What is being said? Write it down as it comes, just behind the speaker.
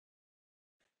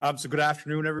So good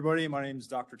afternoon, everybody. My name is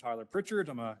Dr. Tyler Pritchard.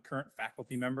 I'm a current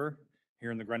faculty member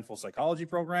here in the Grenfell Psychology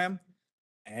program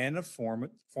and a former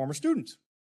student.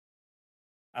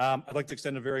 I'd like to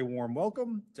extend a very warm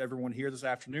welcome to everyone here this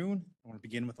afternoon. I want to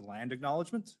begin with a land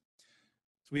acknowledgement.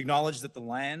 So we acknowledge that the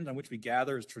land on which we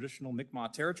gather is traditional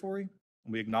Mi'kmaq territory,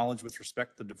 and we acknowledge with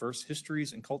respect the diverse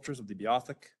histories and cultures of the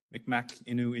Beothuk, Mi'kmaq,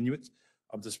 Inuit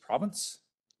of this province.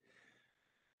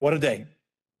 What a day.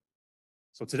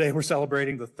 So today we're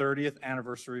celebrating the 30th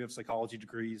anniversary of psychology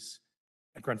degrees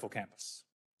at Grenfell campus.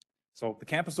 So the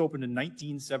campus opened in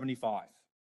 1975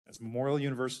 as Memorial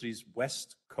University's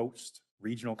West Coast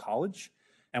Regional College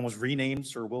and was renamed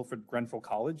Sir Wilfrid Grenfell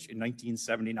College in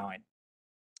 1979.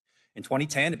 In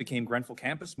 2010, it became Grenfell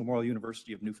Campus, Memorial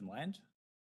University of Newfoundland.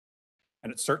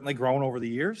 And it's certainly grown over the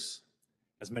years.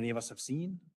 As many of us have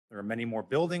seen, there are many more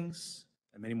buildings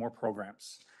and many more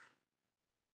programs.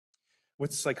 With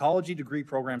the psychology degree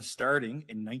program starting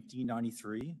in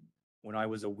 1993, when I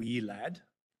was a wee lad,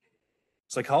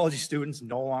 psychology students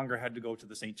no longer had to go to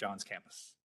the St. John's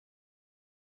campus.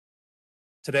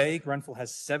 Today, Grenfell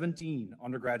has 17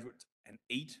 undergraduate and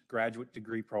 8 graduate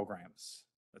degree programs.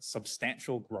 That's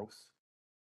substantial growth.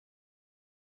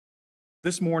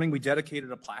 This morning, we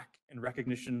dedicated a plaque in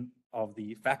recognition of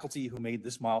the faculty who made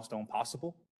this milestone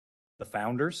possible, the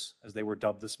founders, as they were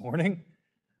dubbed this morning,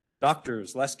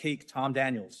 Doctors Les Cake, Tom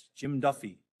Daniels, Jim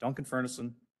Duffy, Duncan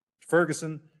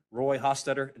Ferguson, Roy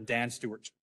Hostetter, and Dan Stewart.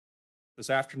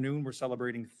 This afternoon, we're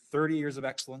celebrating 30 years of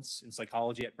excellence in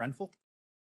psychology at Grenfell.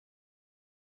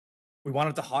 We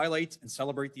wanted to highlight and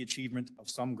celebrate the achievement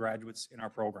of some graduates in our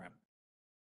program.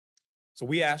 So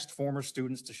we asked former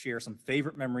students to share some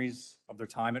favorite memories of their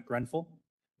time at Grenfell,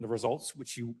 the results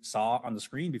which you saw on the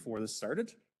screen before this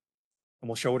started, and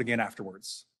we'll show it again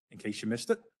afterwards in case you missed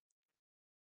it.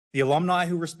 The alumni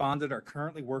who responded are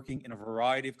currently working in a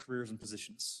variety of careers and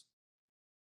positions.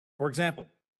 For example,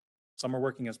 some are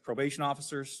working as probation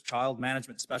officers, child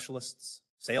management specialists,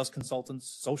 sales consultants,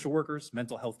 social workers,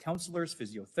 mental health counselors,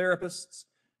 physiotherapists,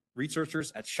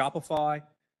 researchers at Shopify,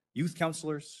 youth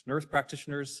counselors, nurse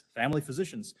practitioners, family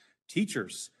physicians,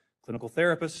 teachers, clinical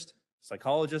therapist,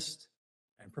 psychologist,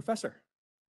 and professor.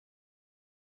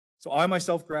 So I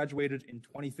myself graduated in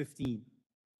 2015.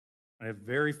 I have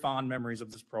very fond memories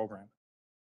of this program.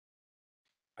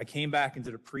 I came back and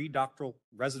did a pre-doctoral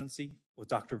residency with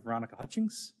Dr. Veronica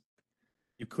Hutchings.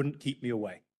 You couldn't keep me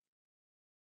away.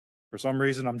 For some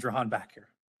reason, I'm drawn back here,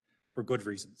 for good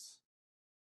reasons.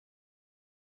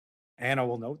 And I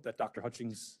will note that Dr.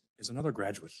 Hutchings is another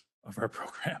graduate of our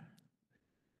program.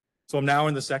 So I'm now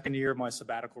in the second year of my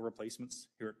sabbatical replacements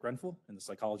here at Grenfell in the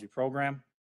psychology program.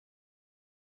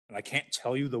 And I can't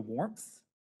tell you the warmth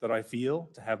that I feel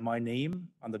to have my name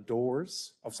on the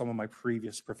doors of some of my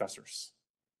previous professors.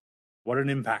 What an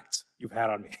impact you've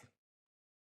had on me.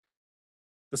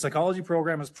 The psychology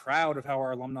program is proud of how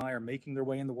our alumni are making their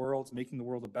way in the world, making the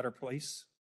world a better place,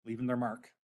 leaving their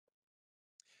mark.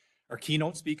 Our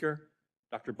keynote speaker,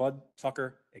 Dr. Bud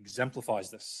Tucker, exemplifies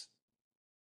this.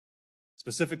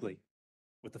 Specifically,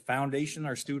 with the foundation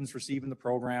our students receive in the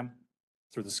program,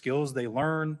 through the skills they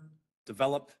learn,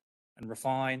 develop, and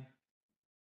refine,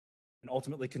 and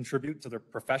ultimately contribute to their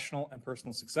professional and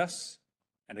personal success,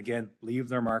 and again, leave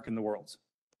their mark in the world.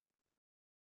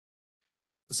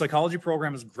 The psychology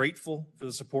program is grateful for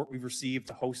the support we've received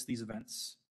to host these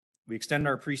events. We extend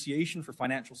our appreciation for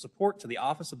financial support to the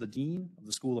Office of the Dean of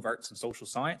the School of Arts and Social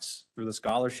Science through the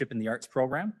Scholarship in the Arts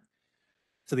program,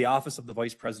 to the Office of the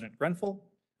Vice President Grenfell,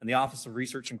 and the Office of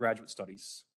Research and Graduate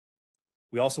Studies.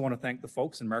 We also want to thank the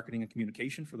folks in marketing and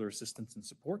communication for their assistance and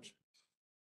support.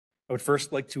 I would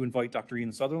first like to invite Dr.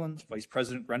 Ian Sutherland, Vice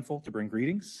President Grenfell, to bring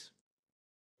greetings.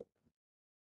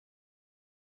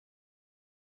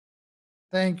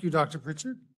 Thank you, Dr.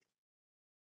 Pritchard.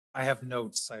 I have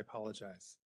notes, I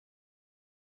apologize.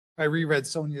 I reread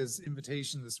Sonia's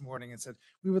invitation this morning and said,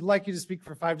 we would like you to speak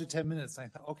for 5 to 10 minutes. And I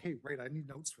thought, okay, great, I need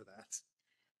notes for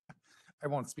that. I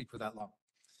won't speak for that long.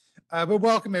 But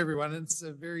welcome everyone. It's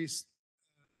a very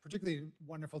particularly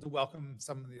wonderful to welcome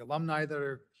some of the alumni that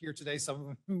are here today, some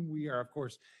of whom we are, of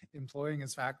course, employing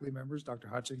as faculty members, Dr.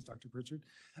 Hutchings, Dr. Pritchard,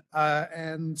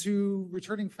 and to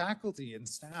returning faculty and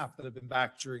staff that have been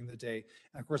back during the day.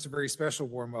 And of course, a very special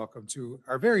warm welcome to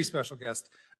our very special guest,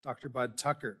 Dr. Bud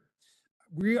Tucker.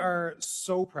 We are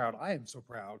so proud, I am so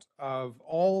proud of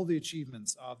all the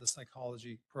achievements of the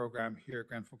psychology program here at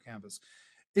Grenfell campus.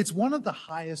 It's one of the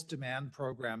highest demand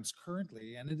programs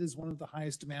currently, and it is one of the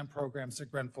highest demand programs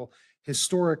at Grenfell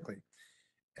historically.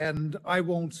 And I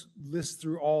won't list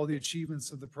through all the achievements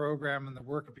of the program and the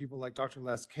work of people like Dr.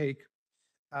 Les Cake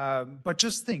But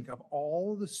just think of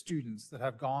all the students that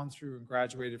have gone through and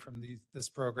graduated from this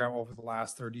program over the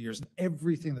last 30 years and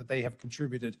everything that they have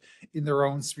contributed in their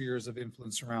own spheres of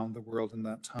influence around the world in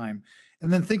that time.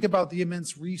 And then think about the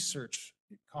immense research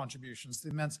contributions, the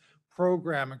immense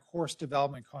program and course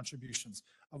development contributions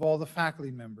of all the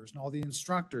faculty members and all the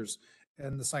instructors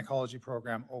in the psychology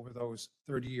program over those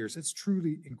 30 years. It's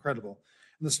truly incredible.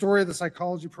 And the story of the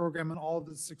psychology program and all of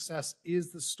the success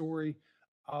is the story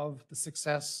of the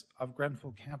success of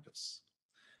Grenfell campus.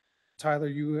 Tyler,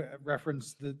 you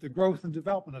referenced the growth and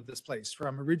development of this place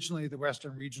from originally the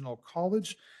Western Regional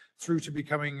College through to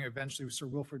becoming eventually Sir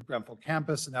Wilfrid Grenfell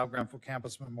campus and now Grenfell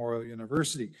campus Memorial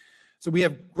University. So we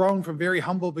have grown from very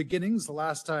humble beginnings. The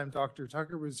last time Dr.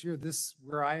 Tucker was here, this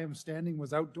where I am standing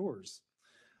was outdoors.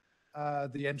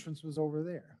 The entrance was over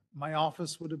there. My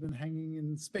office would have been hanging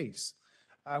in space.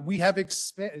 We have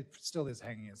expanded, it still is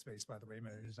hanging in space, by the way.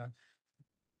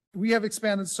 We have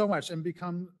expanded so much and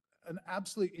become an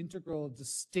absolutely integral,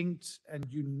 distinct, and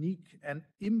unique and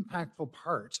impactful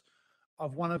part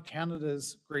of one of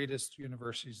Canada's greatest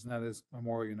universities, and that is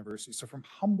Memorial University. So from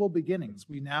humble beginnings,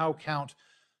 we now count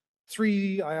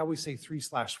three, I always say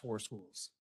 3/4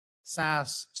 schools: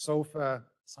 SAS, SOFA,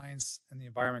 Science and the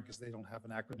Environment, because they don't have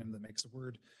an acronym that makes a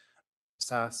word.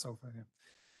 SAS, SOFA,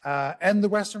 yeah. And the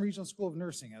Western Regional School of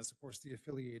Nursing as, of course, the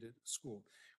affiliated school.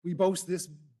 We boast this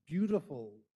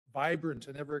beautiful, vibrant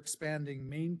and ever-expanding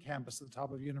main campus at the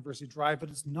top of University Drive, but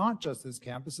it's not just this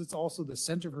campus, it's also the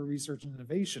Center for Research and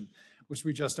Innovation, which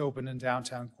we just opened in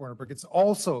downtown Corner Brook. It's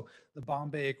also the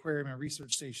Bombay Aquarium and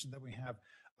Research Station that we have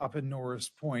up in Norris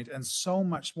Point, and so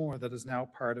much more that is now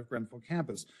part of Grenfell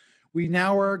campus. We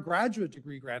now are a graduate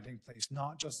degree granting place,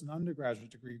 not just an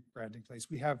undergraduate degree granting place.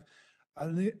 We have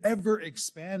an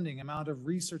ever-expanding amount of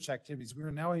research activities. We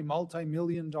are now a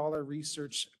multi-million-dollar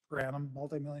research per annum,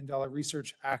 multi-million-dollar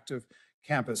research active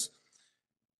campus.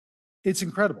 It's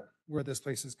incredible where this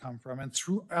place has come from. And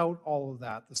throughout all of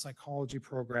that, the psychology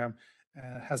program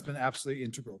has been absolutely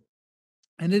integral.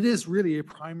 And it is really a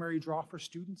primary draw for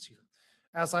students here.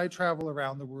 As I travel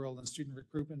around the world in student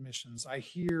recruitment missions, I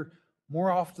hear more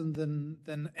often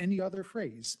than any other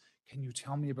phrase, can you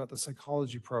tell me about the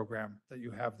psychology program that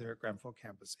you have there at Grenfell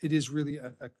campus? It is really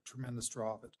a tremendous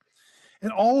draw of it.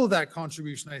 And all of that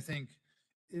contribution, I think,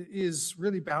 is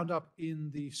really bound up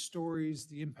in the stories,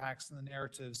 the impacts, and the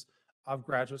narratives of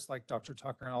graduates like Dr.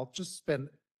 Tucker. And I'll just spend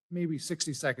maybe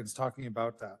 60 seconds talking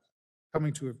about that,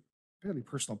 coming to a fairly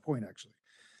personal point, actually.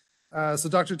 So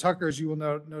Dr. Tucker, as you will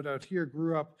no doubt here,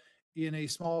 grew up in a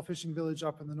small fishing village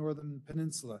up in the Northern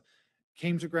Peninsula,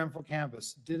 came to Grenfell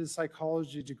campus, did a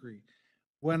psychology degree,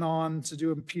 went on to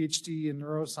do a PhD in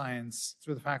neuroscience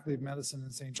through the Faculty of Medicine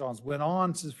in St. John's, went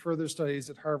on to further studies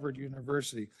at Harvard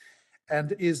University,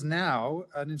 and is now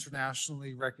an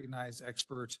internationally recognized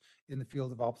expert in the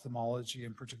field of ophthalmology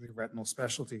and particularly retinal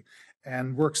specialty,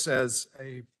 and works as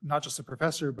not just a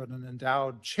professor, but an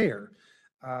endowed chair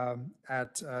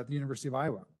at the University of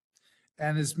Iowa,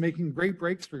 and is making great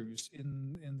breakthroughs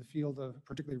in the field of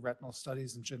particularly retinal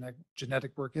studies and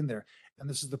genetic work in there. And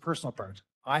this is the personal part.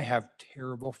 I have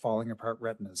terrible falling apart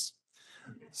retinas.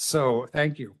 So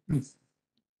thank you.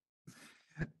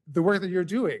 The work that you're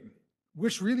doing,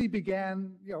 which really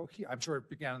began, I'm sure it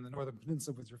began in the Northern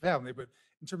Peninsula with your family, but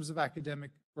in terms of academic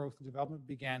growth and development,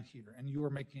 began here. And you are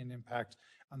making an impact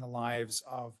on the lives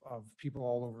of people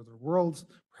all over the world,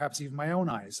 perhaps even my own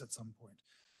eyes at some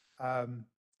point.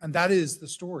 And that is the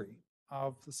story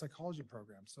of the psychology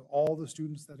program. So all the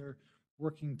students that are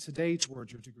working today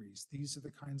towards your degrees, these are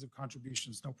the kinds of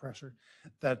contributions, no pressure,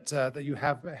 that you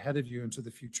have ahead of you into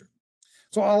the future.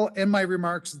 So I'll end my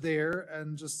remarks there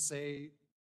and just say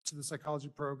to the psychology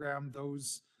program,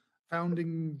 those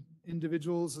founding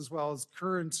individuals as well as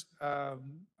current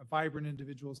vibrant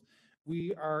individuals,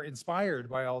 we are inspired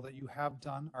by all that you have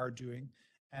done, are doing,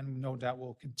 and no doubt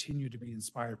will continue to be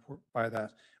inspired by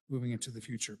that moving into the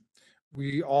future.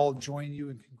 We all join you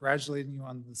in congratulating you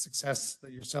on the success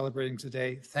that you're celebrating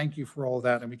today. Thank you for all of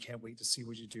that, and we can't wait to see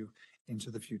what you do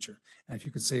into the future. And if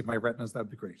you could save my retinas, that'd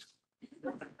be great.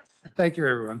 Thank you,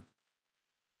 everyone.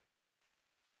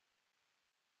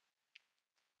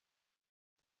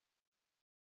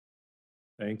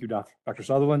 Thank you, Dr.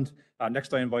 Sutherland.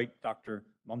 Next, I invite Dr.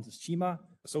 Mumtaz Chima,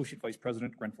 Associate Vice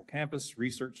President, Grenfell Campus,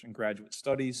 Research and Graduate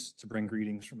Studies, to bring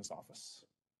greetings from his office.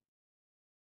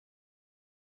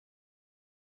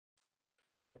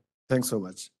 Thanks so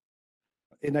much.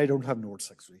 And I don't have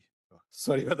notes, actually.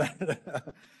 Sorry about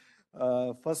that.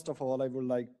 First of all, I would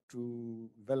like to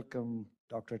welcome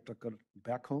Dr. Tucker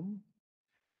back home.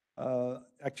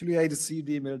 Actually, I received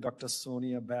email Dr.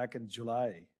 Sonia back in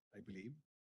July, I believe.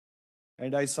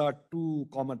 and I saw two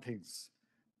common things.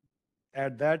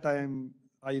 At that time,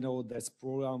 I know this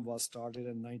program was started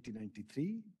in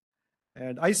 1993,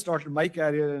 and I started my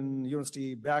career in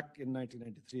university back in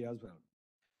 1993 as well.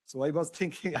 So I was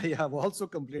thinking I have also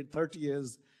completed 30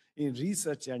 years in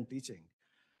research and teaching.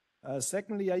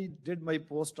 Secondly, I did my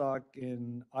postdoc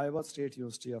in Iowa State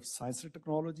University of Science and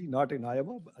Technology, not in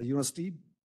Iowa, but a university.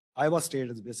 Iowa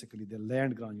State is basically the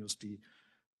land grant university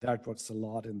that works a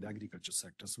lot in the agriculture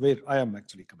sectors, where I am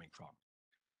actually coming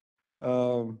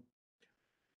from.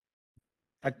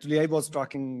 Actually, I was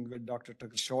talking with Dr.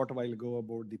 Tucker a short while ago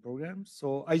about the program.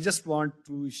 So I just want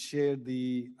to share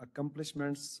the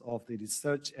accomplishments of the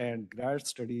research and grad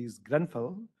studies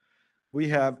Grenfell. We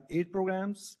have 8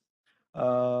 programs.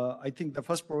 I think the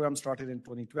first program started in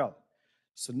 2012.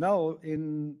 So now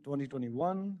in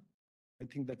 2021, I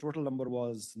think the total number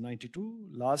was 92.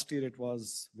 Last year it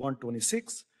was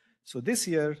 126. So this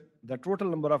year, the total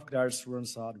number of grad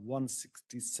students are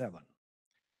 167.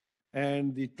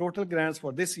 And the total grants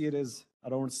for this year is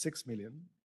around 6 million.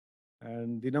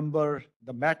 And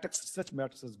the matrix, such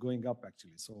matrix is going up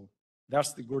actually. So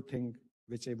that's the good thing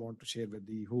which I want to share with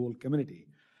the whole community.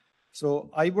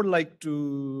 So I would like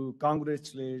to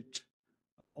congratulate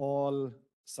all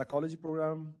psychology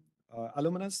program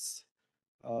alumnus,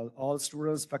 all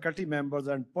students, faculty members,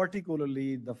 and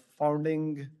particularly the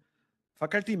founding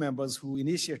faculty members who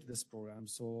initiate this program.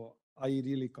 So I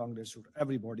really congratulate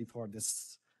everybody for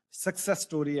this success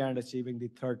story and achieving the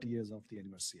 30 years of the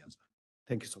anniversary as well.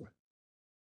 Thank you so much.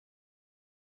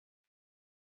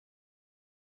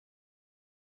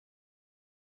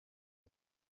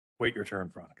 Wait your turn,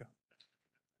 Veronica.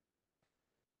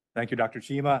 Thank you, Dr.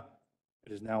 Chima.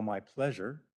 It is now my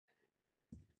pleasure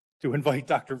to invite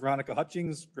Dr. Veronica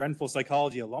Hutchings, Grenfell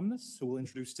Psychology alumnus, who will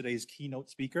introduce today's keynote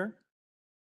speaker.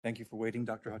 Thank you for waiting,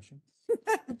 Dr. Hutchings.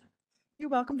 You're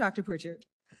welcome, Dr. Pritchard.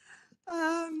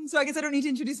 So I guess I don't need to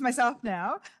introduce myself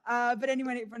now, but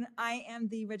anyway, I am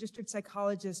the registered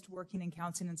psychologist working in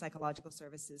counseling and psychological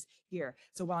services here.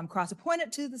 So while I'm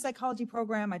cross-appointed to the psychology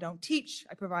program, I don't teach,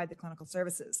 I provide the clinical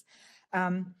services.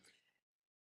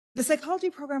 The psychology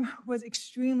program was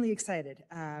extremely excited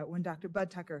when Dr.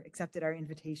 Bud Tucker accepted our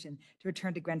invitation to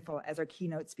return to Grenfell as our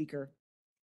keynote speaker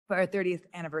for our 30th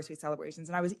anniversary celebrations.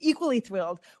 And I was equally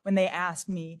thrilled when they asked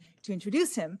me to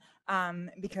introduce him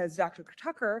because Dr.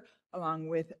 Tucker, along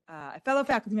with a fellow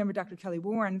faculty member, Dr. Kelly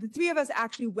Warren, the three of us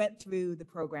actually went through the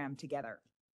program together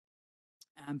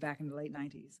back in the late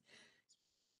 90s.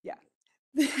 Yeah.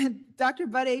 Dr.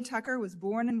 Bud A. Tucker was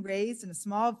born and raised in a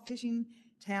small fishing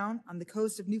town on the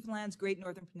coast of Newfoundland's Great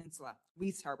Northern Peninsula,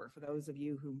 Reefs Harbor, for those of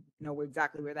you who know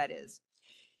exactly where that is.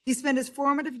 He spent his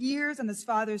formative years on his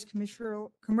father's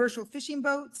commercial fishing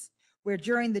boats, where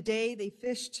during the day they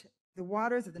fished the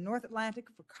waters of the North Atlantic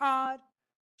for cod,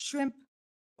 shrimp,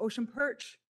 ocean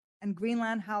perch, and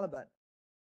Greenland halibut.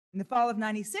 In the fall of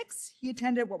 '96, he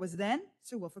attended what was then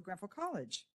Sir Wilfrid Grenfell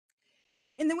College.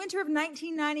 In the winter of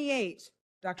 1998,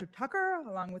 Dr. Tucker,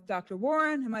 along with Dr.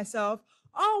 Warren and myself,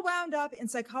 all wound up in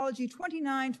Psychology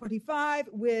 2925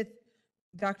 with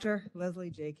Dr. Leslie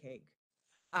J. Cake.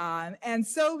 And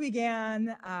so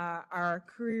began our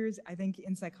careers, I think,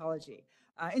 in psychology.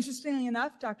 Interestingly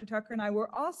enough, Dr. Tucker and I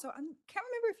were also, I can't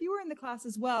remember if you were in the class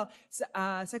as well,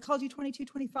 Psychology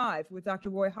 2225 with Dr.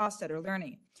 Roy Hofstetter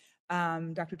learning.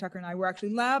 Dr. Tucker and I were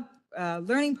actually lab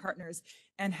learning partners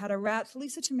and had a rat,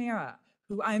 Lisa Tamara,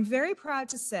 who I'm very proud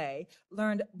to say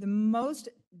learned the most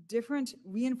different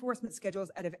reinforcement schedules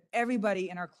out of everybody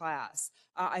in our class.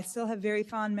 I still have very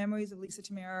fond memories of Lisa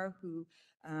Tamara, who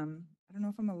I don't know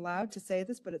if I'm allowed to say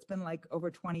this, but it's been like over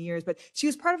 20 years, but she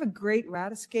was part of a great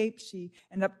rat escape. She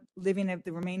ended up living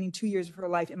the remaining 2 years of her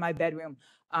life in my bedroom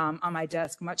on my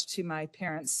desk, much to my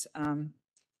parents'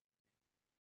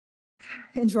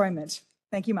 enjoyment.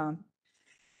 Thank you, Mom.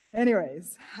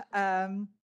 Anyways,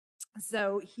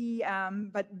 so he,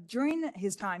 but during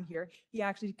his time here, he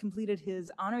actually completed his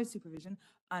honors supervision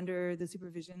under the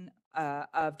supervision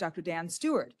of Dr. Dan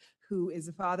Stewart, who is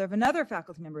the father of another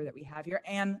faculty member that we have here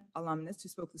and alumnus who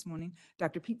spoke this morning,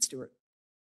 Dr. Pete Stewart.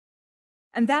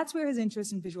 And that's where his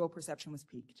interest in visual perception was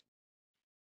piqued.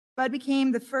 Bud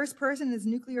became the first person in his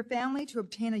nuclear family to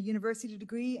obtain a university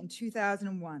degree in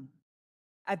 2001.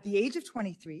 At the age of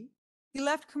 23, he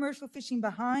left commercial fishing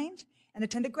behind and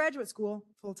attended graduate school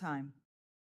full-time.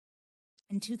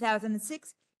 In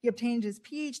 2006, he obtained his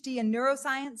PhD in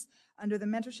neuroscience under the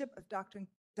mentorship of Dr.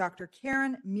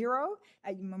 Karen Miro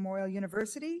at Memorial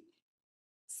University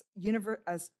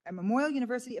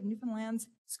of Newfoundland's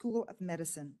School of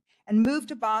Medicine, and moved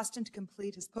to Boston to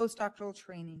complete his postdoctoral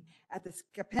training at the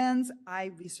Scapens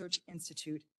Eye Research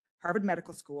Institute, Harvard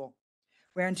Medical School,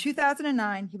 where in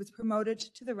 2009 he was promoted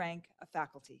to the rank of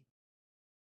faculty.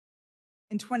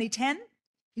 In 2010,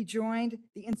 he joined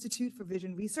the Institute for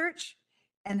Vision Research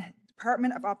and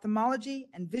Department of Ophthalmology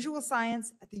and Visual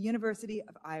Science at the University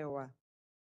of Iowa,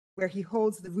 where he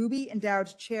holds the Ruby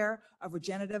Endowed Chair of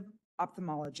Regenerative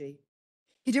Ophthalmology.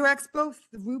 He directs both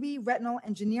the Ruby Retinal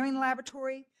Engineering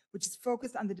Laboratory, which is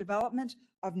focused on the development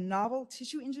of novel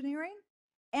tissue engineering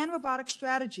and robotic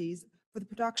strategies for the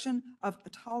production of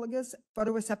autologous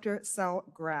photoreceptor cell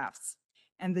grafts,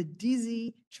 and the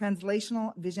DZ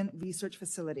Translational Vision Research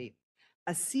Facility,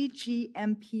 a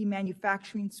CGMP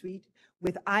manufacturing suite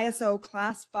with ISO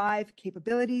Class 5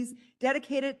 capabilities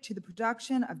dedicated to the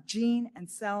production of gene and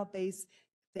cell-based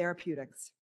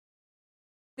therapeutics.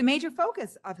 The major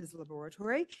focus of his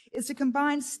laboratory is to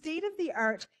combine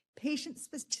state-of-the-art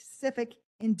patient-specific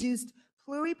induced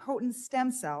pluripotent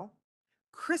stem cell,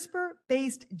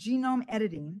 CRISPR-based genome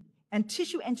editing, and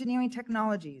tissue engineering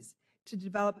technologies to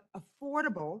develop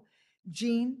affordable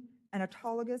gene and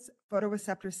autologous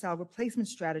photoreceptor cell replacement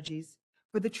strategies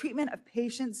for the treatment of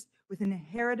patients with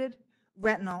inherited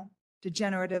retinal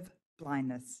degenerative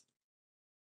blindness.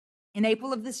 In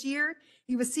April of this year,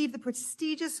 he received the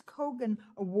prestigious Kogan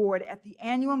Award at the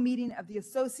annual meeting of the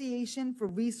Association for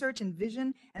Research in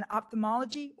Vision and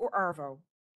Ophthalmology, or ARVO.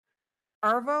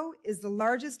 ARVO is the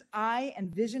largest eye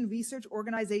and vision research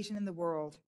organization in the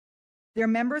world. Their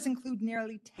members include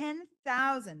nearly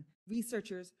 10,000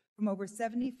 researchers from over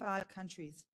 75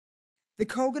 countries. The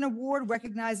Kogan Award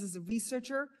recognizes a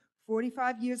researcher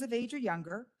 45 years of age or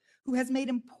younger who has made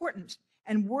important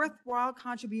and worthwhile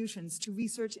contributions to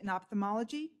research in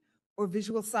ophthalmology or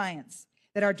visual science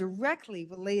that are directly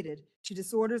related to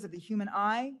disorders of the human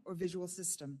eye or visual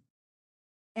system,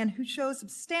 and who shows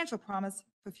substantial promise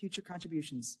for future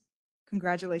contributions.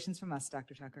 Congratulations from us,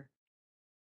 Dr. Tucker.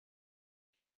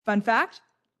 Fun fact,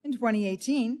 in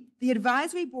 2018, the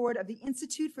advisory board of the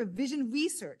Institute for Vision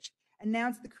Research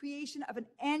announced the creation of an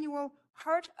annual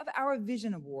Heart of Our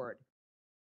Vision Award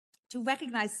to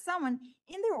recognize someone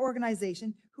in their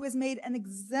organization who has made an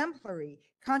exemplary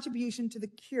contribution to the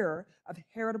cure of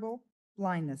heritable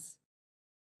blindness.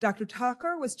 Dr.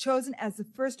 Tucker was chosen as the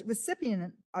first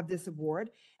recipient of this award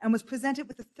and was presented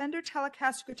with a Fender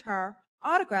Telecaster guitar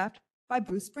autographed by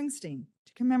Bruce Springsteen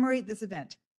to commemorate this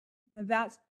event. And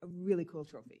that's a really cool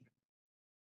trophy.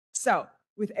 So,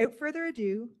 without further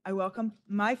ado, I welcome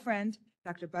my friend,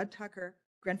 Dr. Bud Tucker,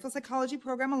 Grenfell Psychology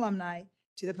Program alumni,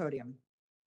 to the podium.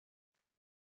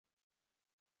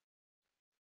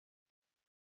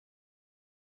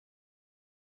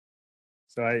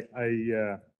 So I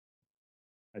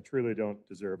truly don't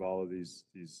deserve all of these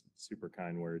super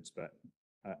kind words, but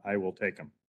I will take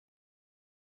them.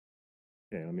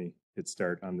 Okay, let me hit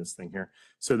start on this thing here.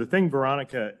 So the thing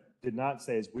Veronica did not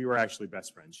say is we were actually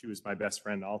best friends. She was my best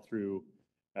friend all through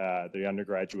the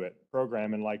undergraduate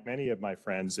program. And like many of my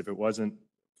friends, if it wasn't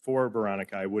for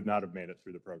Veronica, I would not have made it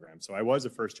through the program. So I was a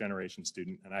first generation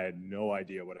student and I had no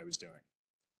idea what I was doing.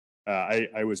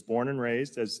 I was born and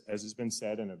raised, as has been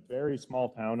said, in a very small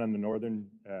town on the northern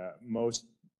most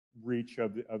reach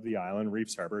of the island,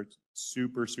 Reefs Harbor.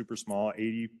 Super, super small,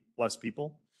 80 plus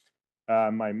people.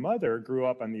 My mother grew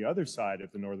up on the other side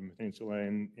of the Northern Peninsula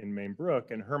in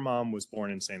Mainbrook, and her mom was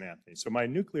born in St. Anthony. So my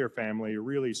nuclear family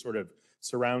really sort of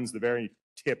surrounds the very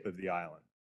tip of the island.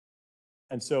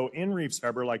 And so in Reefs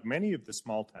Harbor, like many of the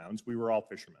small towns, we were all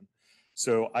fishermen.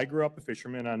 So I grew up a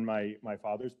fisherman on my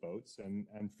father's boats and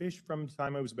fished from the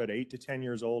time I was about 8 to 10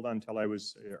 years old until I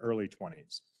was early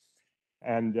 20s.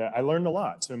 And I learned a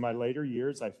lot. So in my later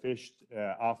years, I fished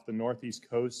off the northeast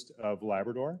coast of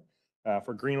Labrador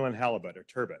for Greenland halibut or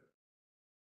turbot.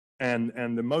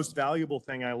 And the most valuable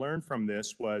thing I learned from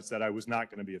this was that I was not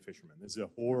going to be a fisherman. This is a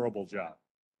horrible job.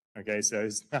 Okay, so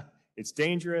it's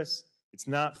dangerous. It's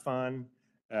not fun.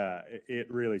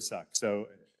 It really sucks. So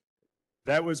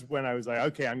that was when I was like,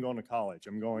 okay, I'm going to college.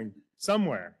 I'm going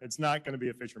somewhere. It's not going to be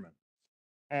a fisherman.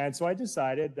 And so I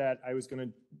decided that I was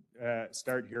going to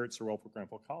start here at Sir Wilfrid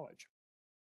Grenfell College.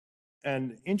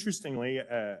 And interestingly,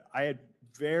 I had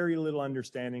very little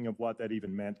understanding of what that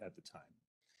even meant at the time.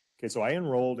 Okay, so I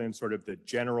enrolled in sort of the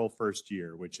general first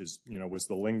year, which is, was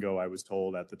the lingo I was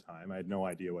told at the time. I had no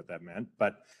idea what that meant,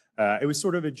 but it was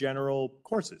sort of a general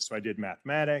courses. So I did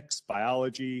mathematics,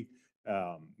 biology,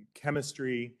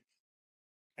 chemistry,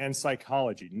 and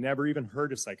psychology. Never even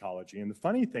heard of psychology. And the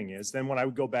funny thing is, then when I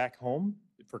would go back home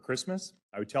for Christmas,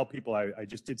 I would tell people I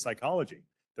just did psychology.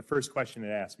 The first question it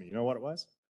asked me, you know what it was?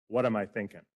 What am I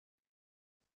thinking?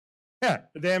 Yeah,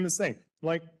 the damnedest thing.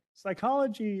 Like,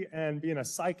 psychology and being a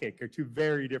psychic are two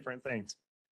very different things.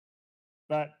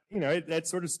 But, that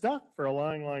sort of stuck for a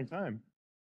long, long time.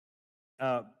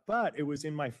 But it was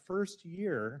in my first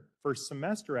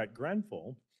semester at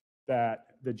Grenfell, that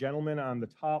the gentleman on the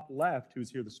top left,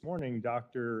 who's here this morning,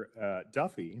 Dr.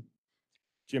 Duffy,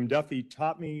 Jim Duffy,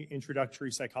 taught me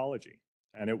introductory psychology.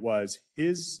 And it was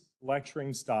his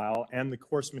lecturing style and the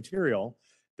course material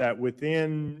that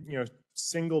within,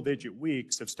 single-digit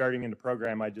weeks of starting in the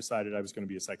program, I decided I was going to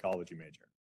be a psychology major.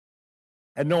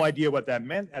 I had no idea what that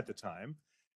meant at the time,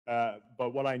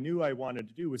 but what I knew I wanted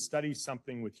to do was study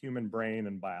something with human brain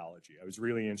and biology. I was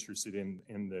really interested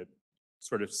in the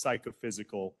sort of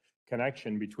psychophysical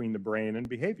connection between the brain and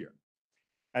behavior.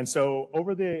 And so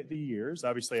over the years,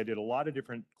 obviously I did a lot of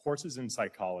different courses in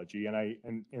psychology, and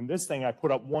in this thing I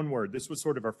put up one word. This was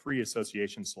sort of a free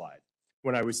association slide.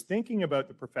 When I was thinking about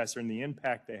the professor and the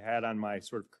impact they had on my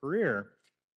sort of career,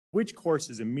 which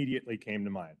courses immediately came to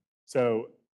mind?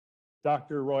 So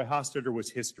Dr. Roy Hostetter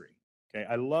was history. Okay,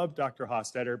 I love Dr.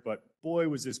 Hostetter, but boy,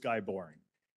 was this guy boring.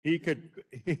 He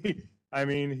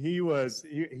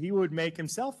would make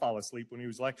himself fall asleep when he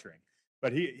was lecturing.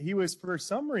 But he was, for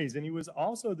some reason, he was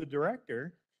also the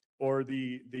director or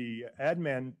the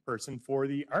admin person for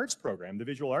the arts program, the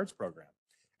visual arts program.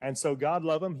 And so God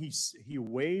love him, he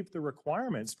waived the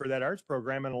requirements for that arts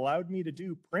program and allowed me to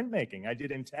do printmaking. I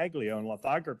did intaglio and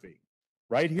lithography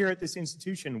right here at this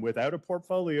institution without a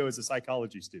portfolio as a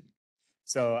psychology student.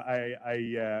 So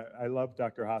I love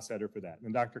Dr. Hostetter for that.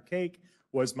 And Dr. Cake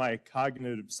was my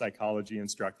cognitive psychology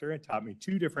instructor. It taught me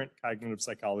 2 different cognitive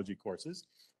psychology courses.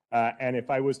 And if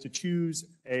I was to choose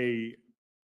a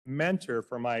mentor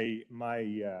for my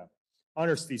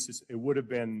honors thesis, it would have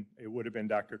been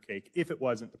Dr. Cake if it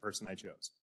wasn't the person I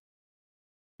chose.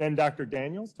 Then Dr.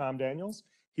 Daniels, Tom Daniels,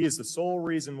 he is the sole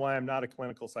reason why I'm not a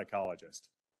clinical psychologist.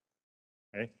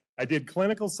 Okay, I did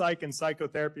clinical psych and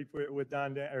psychotherapy with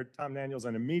Tom Daniels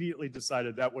and immediately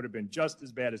decided that would have been just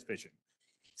as bad as fishing.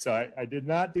 So I did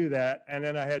not do that. And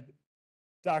then I had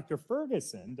Dr.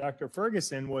 Ferguson. Dr.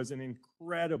 Ferguson was an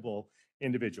incredible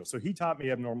individual. So he taught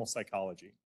me abnormal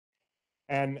psychology.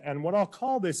 And what I'll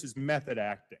call this is method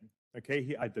acting.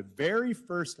 Okay, at the very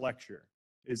first lecture,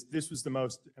 this was the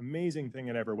most amazing thing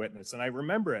I'd ever witnessed. And I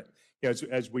remember it,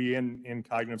 as we in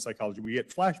cognitive psychology, we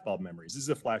get flashbulb memories. This is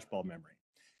a flashbulb memory.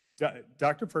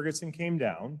 Dr. Ferguson came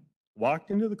down, walked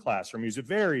into the classroom. He was a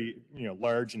very,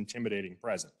 large, intimidating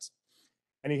presence.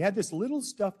 And he had this little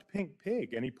stuffed pink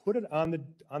pig, and he put it on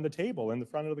the table in the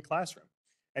front of the classroom.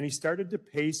 And he started to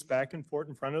pace back and forth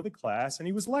in front of the class, and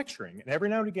he was lecturing. And every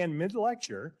now and again,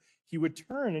 mid-lecture, he would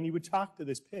turn and he would talk to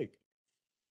this pig.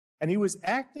 And he was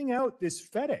acting out this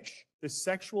fetish, this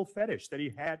sexual fetish that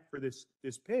he had for this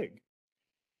pig,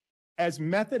 as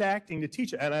method acting to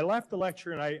teach it. And I left the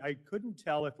lecture, and I couldn't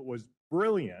tell if it was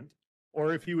brilliant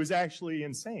or if he was actually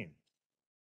insane.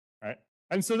 Right?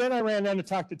 And so then I ran down to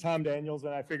talk to Tom Daniels,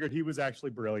 and I figured he was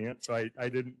actually brilliant. So I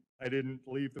didn't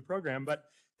leave the program, but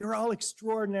they were all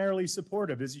extraordinarily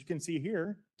supportive. As you can see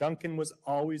here, Duncan was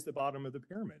always the bottom of the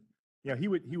pyramid. He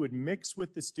would mix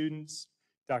with the students.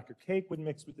 Dr. Cake would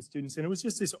mix with the students, and it was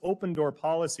just this open door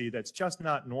policy that's just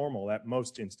not normal at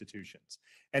most institutions.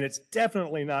 And it's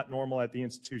definitely not normal at the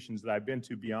institutions that I've been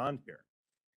to beyond here.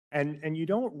 And you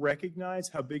don't recognize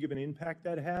how big of an impact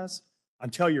that has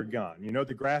until you're gone.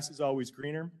 The grass is always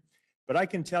greener, but I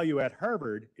can tell you at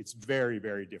Harvard, it's very,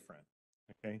 very different.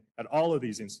 Okay, at all of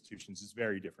these institutions is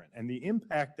very different. And the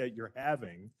impact that you're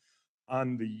having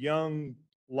on the young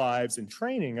lives and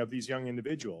training of these young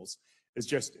individuals is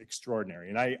just extraordinary.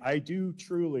 And I do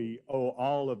truly owe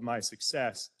all of my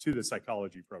success to the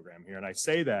psychology program here. And I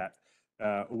say that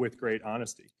with great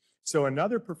honesty. So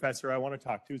another professor I want to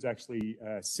talk to is actually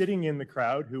sitting in the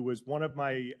crowd, who was one of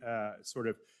my sort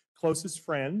of closest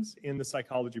friends in the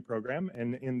psychology program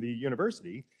and in the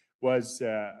university, was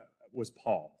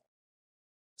Paul.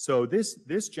 So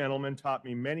this gentleman taught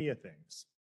me many a things.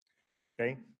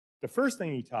 Okay, the first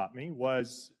thing he taught me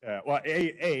was,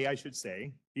 I should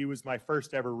say, he was my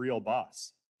first ever real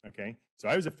boss. Okay, so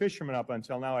I was a fisherman up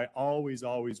until now. I always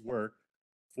worked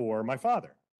for my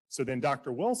father. So then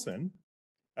Dr. Wilson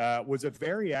was a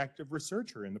very active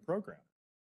researcher in the program.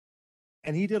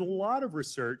 And he did a lot of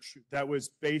research that was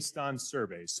based on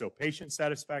surveys. So patient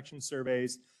satisfaction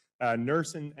surveys,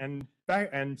 nurse and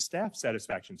staff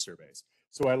satisfaction surveys.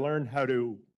 So I learned how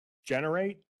to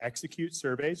generate, execute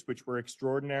surveys, which were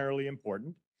extraordinarily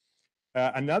important.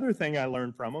 Another thing I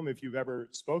learned from him, if you've ever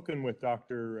spoken with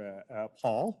Dr.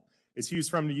 Paul, is he was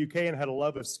from the UK and had a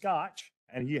love of Scotch,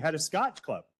 and he had a Scotch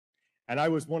club. And I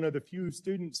was one of the few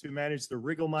students who managed to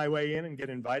wriggle my way in and get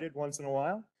invited once in a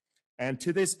while. And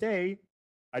to this day,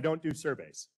 I don't do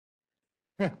surveys.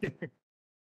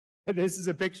 This is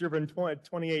a picture from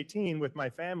 2018 with my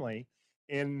family.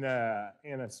 in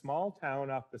a small town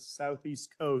off the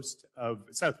southwest coast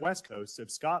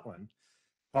of Scotland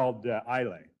called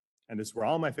Islay. And this is where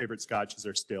all my favorite scotches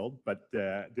are distilled, but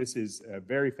this is a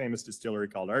very famous distillery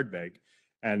called Ardbeg.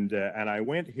 And I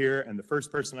went here, and the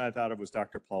first person I thought of was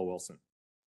Dr. Paul Wilson.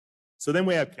 So then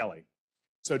we have Kelly.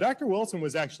 So Dr. Wilson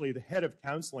was actually the head of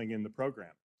counseling in the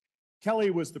program.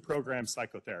 Kelly was the program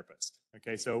psychotherapist.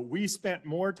 Okay, so we spent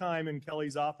more time in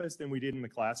Kelly's office than we did in the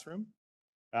classroom.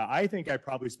 I think I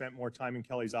probably spent more time in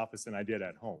Kelly's office than I did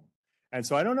at home. And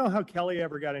so I don't know how Kelly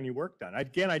ever got any work done.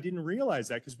 Again, I didn't realize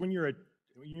that because when you're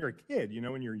a kid,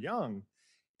 when you're young,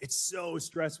 it's so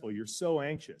stressful. You're so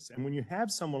anxious. And when you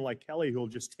have someone like Kelly who'll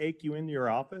just take you into your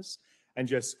office and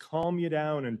just calm you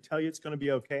down and tell you it's going to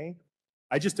be okay,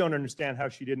 I just don't understand how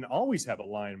she didn't always have a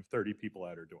line of 30 people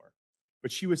at her door.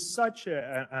 But she was such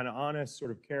an honest,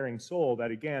 sort of caring soul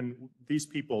that, again, these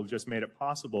people just made it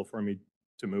possible for me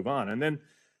to move on. And then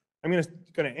I'm going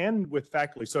to end with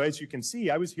faculty. So as you can see,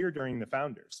 I was here during the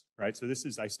founders, right? So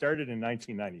I started in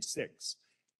 1996.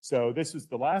 So this was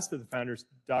the last of the founders,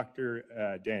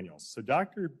 Dr. Daniels. So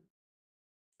Dr.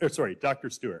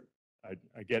 Stewart.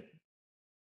 I get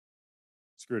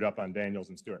screwed up on Daniels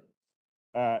and Stewart.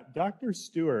 Dr.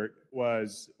 Stewart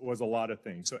was a lot of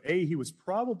things. So he was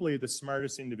probably the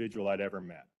smartest individual I'd ever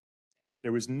met.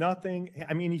 There was nothing,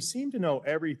 he seemed to know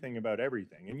everything about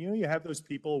everything. And you have those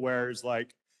people where it's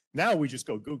like, now we just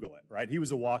go Google it, right? He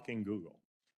was a walking Google.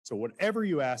 So whatever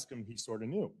you asked him, he sort of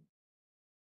knew.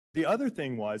 The other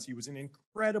thing was he was an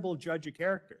incredible judge of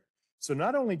character. So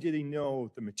not only did he know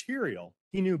the material,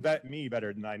 he knew me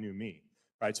better than I knew me.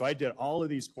 Right, so I did all of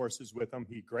these courses with him.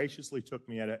 He graciously took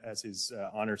me as his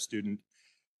honor student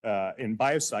in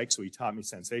biopsych. So he taught me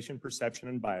sensation perception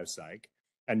and biopsych.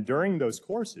 And during those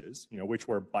courses, which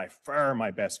were by far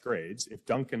my best grades, if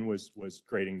Duncan was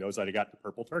grading those, I'd have got the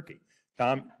purple turkey.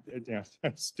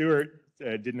 Stewart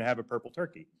didn't have a purple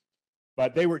turkey,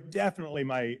 but they were definitely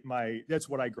that's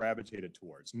what I gravitated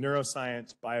towards: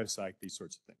 neuroscience, biopsych, these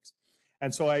sorts of things.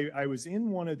 And so I was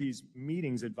in one of these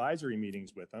meetings, advisory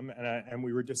meetings with him, and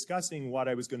we were discussing what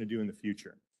I was going to do in the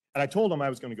future. And I told him I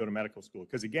was going to go to medical school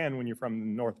because, again, when you're from the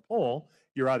North Pole,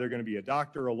 you're either going to be a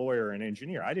doctor, a lawyer, or an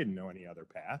engineer. I didn't know any other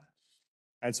path.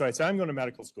 And so I said, I'm going to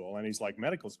medical school. And he's like,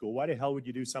 medical school? Why the hell would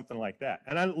you do something like that?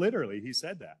 And he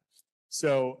said that.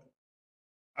 So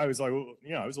I was like, well,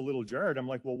 I was a little jarred. I'm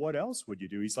like, well, what else would you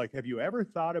do? He's like, have you ever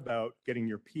thought about getting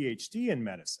your PhD in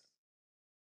medicine?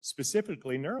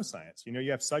 Specifically neuroscience.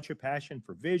 You have such a passion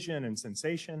for vision and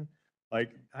sensation.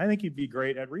 Like, I think you'd be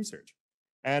great at research.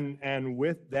 And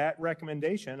with that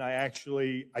recommendation, I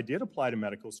did apply to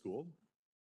medical school,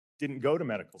 didn't go to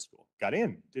medical school, got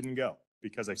in, didn't go,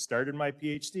 because I started my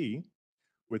PhD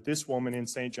with this woman in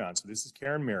St. John. So this is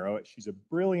Karen Miro. She's a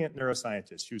brilliant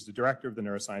neuroscientist. She was the director of the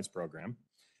neuroscience program.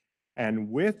 And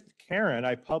with Karen,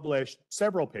 I published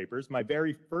several papers. My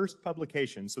very first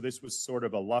publication, so this was sort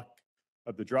of a luck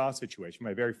of the draw situation.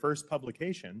 My very first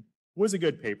publication was a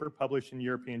good paper published in the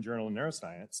European Journal of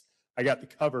Neuroscience. I got the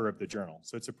cover of the journal.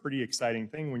 So it's a pretty exciting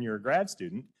thing when you're a grad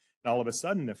student, and all of a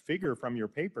sudden the figure from your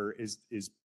paper is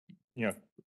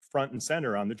front and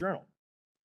center on the journal.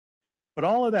 But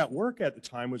all of that work at the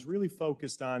time was really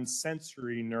focused on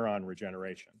sensory neuron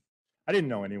regeneration. I didn't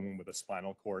know anyone with a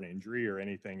spinal cord injury or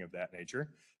anything of that nature.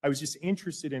 I was just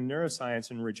interested in neuroscience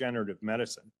and regenerative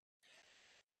medicine.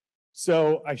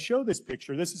 So I show this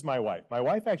picture. This is my wife. My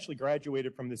wife actually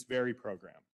graduated from this very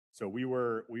program. So we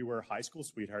were high school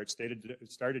sweethearts,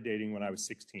 started dating when I was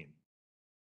 16.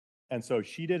 And so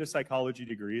she did a psychology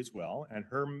degree as well. And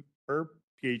her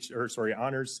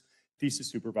honors thesis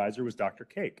supervisor was Dr.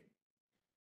 Cake.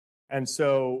 And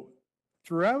so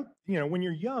throughout, when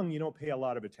you're young, you don't pay a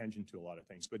lot of attention to a lot of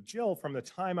things. But Jill, from the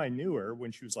time I knew her,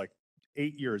 when she was like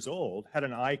 8 years old, had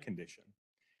an eye condition.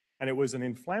 And it was an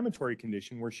inflammatory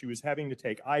condition where she was having to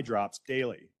take eye drops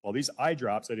daily. Well, these eye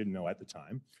drops, I didn't know at the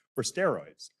time, were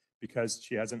steroids because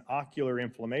she has an ocular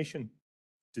inflammation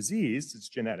disease, it's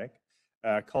genetic,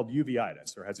 called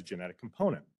uveitis, or has a genetic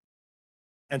component.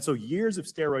 And so years of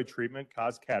steroid treatment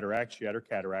caused cataracts. She had her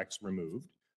cataracts removed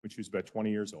when she was about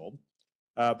 20 years old.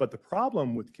 But the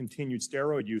problem with continued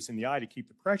steroid use in the eye to keep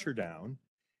the pressure down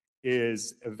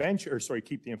is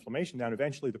keep the inflammation down,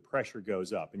 eventually the pressure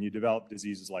goes up and you develop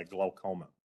diseases like glaucoma.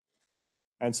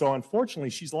 And so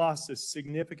unfortunately, she's lost a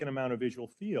significant amount of visual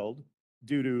field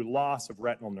due to loss of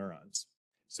retinal neurons.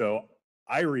 So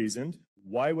I reasoned,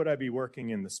 why would I be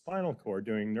working in the spinal cord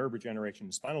doing nerve regeneration in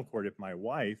the spinal cord if my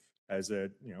wife has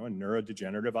a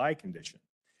neurodegenerative eye condition?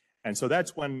 And so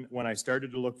that's when I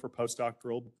started to look for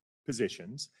postdoctoral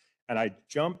positions. And I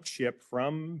jumped ship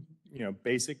from,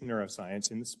 basic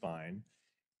neuroscience in the spine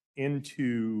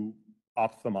into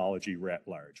ophthalmology writ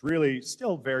large. Really,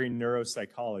 still very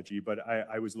neuropsychology, but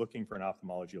I was looking for an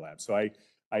ophthalmology lab. So I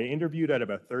interviewed at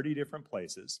about 30 different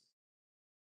places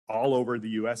all over the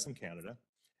US and Canada.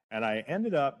 And I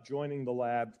ended up joining the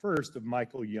lab first of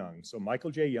Michael Young. So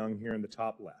Michael J. Young here in the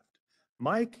top left.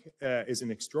 Mike is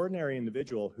an extraordinary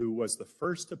individual who was the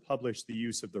first to publish the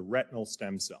use of the retinal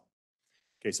stem cell.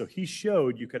 Okay, so he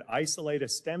showed you could isolate a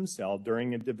stem cell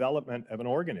during a development of an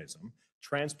organism,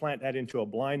 transplant that into a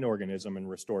blind organism and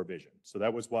restore vision. So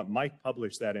that was what Mike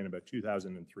published that in about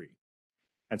 2003.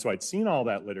 And so I'd seen all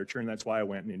that literature, and that's why I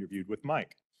went and interviewed with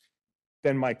Mike.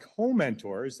 Then my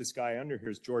co-mentor is this guy under here,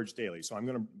 is George Daly. So I'm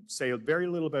going to say very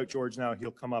little about George now.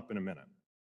 He'll come up in a minute.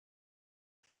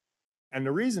 And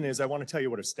the reason is I want to tell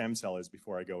you what a stem cell is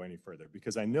before I go any further,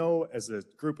 because I know as a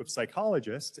group of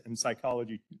psychologists and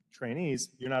psychology trainees,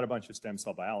 you're not a bunch of stem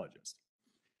cell biologists.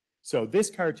 So this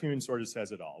cartoon sort of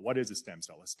says it all. What is a stem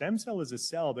cell? A stem cell is a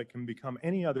cell that can become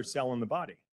any other cell in the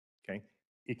body. Okay,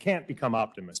 it can't become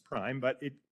Optimus Prime, but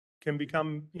it can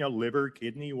become, liver,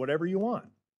 kidney, whatever you want.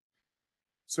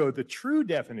 So the true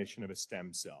definition of a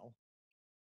stem cell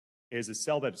is a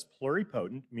cell that is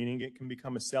pluripotent, meaning it can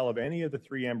become a cell of any of the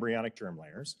 3 embryonic germ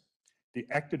layers. The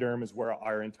ectoderm is where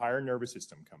our entire nervous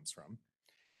system comes from.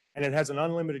 And it has an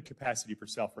unlimited capacity for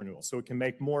self-renewal, so it can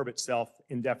make more of itself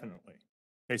indefinitely.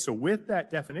 Okay, so with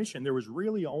that definition, there was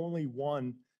really only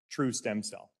one true stem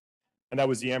cell, and that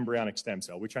was the embryonic stem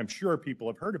cell, which I'm sure people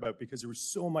have heard about because there was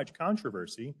so much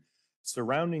controversy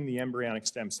surrounding the embryonic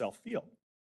stem cell field.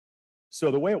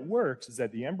 So the way it works is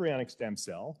that the embryonic stem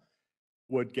cell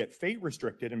would get fate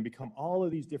restricted and become all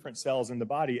of these different cells in the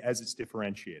body as it's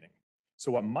differentiating. So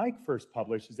what Mike first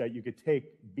published is that you could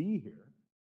take B here,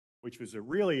 which was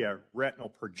really a retinal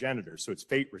progenitor, so it's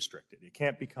fate restricted. It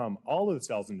can't become all of the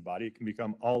cells in the body, it can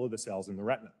become all of the cells in the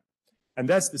retina. And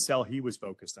that's the cell he was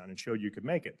focused on and showed you could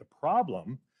make it. The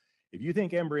problem, if you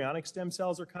think embryonic stem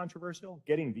cells are controversial,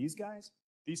 getting these guys,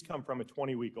 these come from a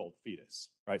 20-week-old fetus,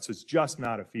 right? So it's just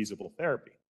not a feasible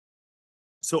therapy.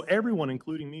 So everyone,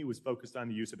 including me, was focused on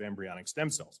the use of embryonic stem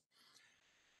cells.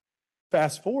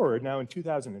 Fast forward, now in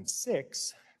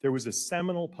 2006, there was a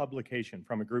seminal publication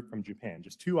from a group from Japan,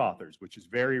 just 2 authors, which is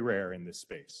very rare in this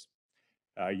space.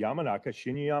 Shinya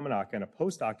Yamanaka, and a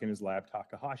postdoc in his lab,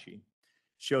 Takahashi,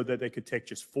 showed that they could take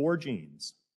just 4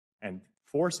 genes and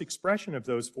force expression of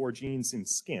those 4 genes in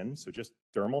skin, so just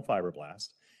dermal fibroblast,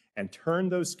 and turn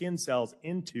those skin cells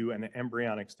into an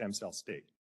embryonic stem cell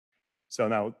state. So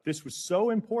now this was so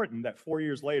important that 4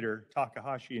 years later,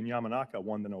 Takahashi and Yamanaka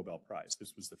won the Nobel Prize.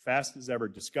 This was the fastest ever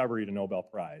discovery to Nobel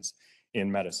Prize in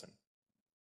medicine.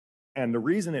 And the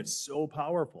reason it's so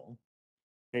powerful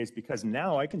is because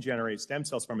now I can generate stem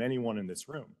cells from anyone in this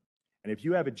room. And if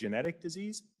you have a genetic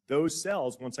disease, those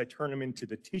cells, once I turn them into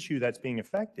the tissue that's being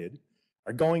affected,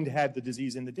 are going to have the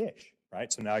disease in the dish,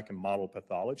 right? So now I can model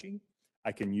pathology.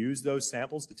 I can use those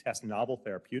samples to test novel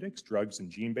therapeutics, drugs and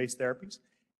gene-based therapies.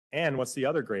 And what's the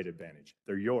other great advantage?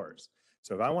 They're yours.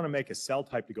 So if I want to make a cell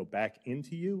type to go back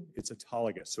into you, it's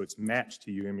autologous, so it's matched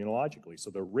to you immunologically. So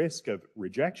the risk of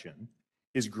rejection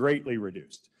is greatly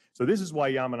reduced. So this is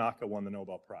why Yamanaka won the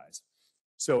Nobel Prize.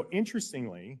 So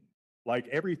interestingly, like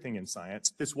everything in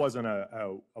science, this wasn't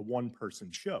a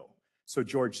one-person show. So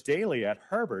George Daly at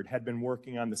Harvard had been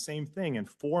working on the same thing, and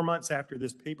 4 months after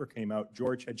this paper came out,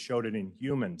 George had showed it in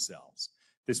human cells.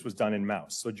 This was done in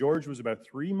mouse. So George was about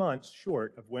 3 months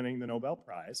short of winning the Nobel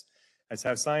Prize. That's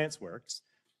how science works.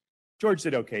 George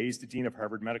did okay. He's the dean of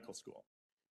Harvard Medical School.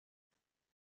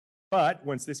 But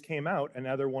once this came out,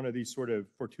 another one of these sort of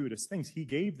fortuitous things, he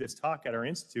gave this talk at our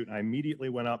institute, and I immediately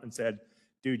went up and said,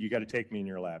 dude, you got to take me in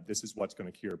your lab. This is what's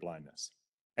going to cure blindness.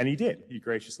 And he did. He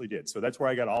graciously did. So that's where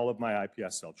I got all of my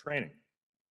iPS cell training.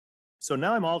 So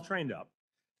now I'm all trained up.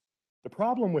 The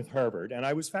problem with Harvard, and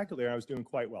I was faculty there, I was doing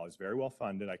quite well. I was very well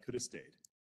funded. I could have stayed.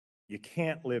 You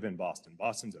can't live in Boston.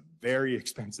 Boston's a very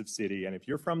expensive city. And if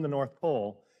you're from the North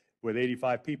Pole with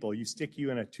 85 people, you stick you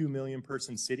in a 2 million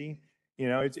person city,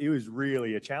 it was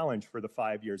really a challenge for the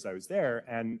 5 years I was there.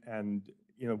 And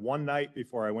one night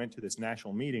before I went to this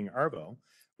national meeting, ARVO,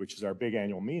 which is our big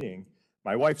annual meeting,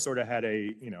 my wife sort of had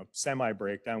a,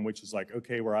 semi-breakdown, which is like,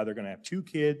 okay, we're either going to have 2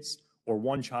 kids or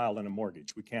 1 child and a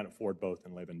mortgage. We can't afford both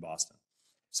and live in Boston.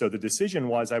 So the decision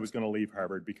was I was going to leave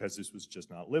Harvard because this was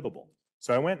just not livable.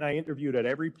 So I went and I interviewed at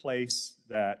every place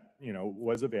that,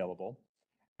 was available.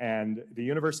 And the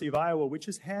University of Iowa, which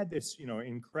has had this,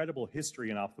 incredible history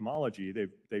in ophthalmology,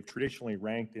 they've traditionally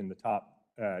ranked in the top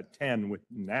 10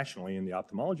 nationally in the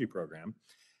ophthalmology program.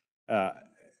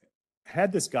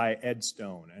 had this guy, Ed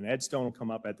Stone, and Ed Stone will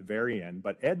come up at the very end,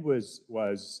 but Ed was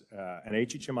an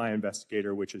HHMI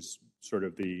investigator, which is sort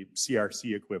of the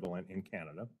CRC equivalent in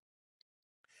Canada,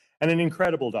 and an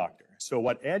incredible doctor. So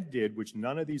what Ed did, which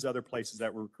none of these other places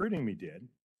that were recruiting me did,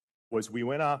 was we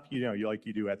went off, like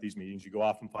you do at these meetings, you go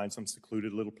off and find some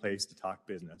secluded little place to talk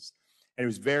business. And it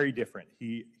was very different.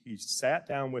 He sat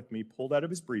down with me, pulled out of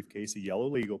his briefcase a yellow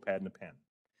legal pad and a pen,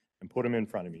 and put them in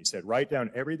front of me. He said, write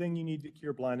down everything you need to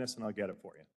cure blindness and I'll get it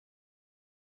for you.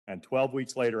 And 12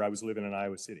 weeks later, I was living in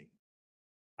Iowa City.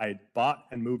 I had bought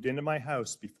and moved into my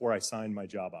house before I signed my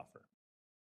job offer.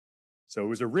 So it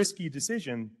was a risky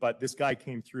decision, but this guy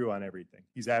came through on everything.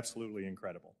 He's absolutely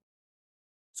incredible.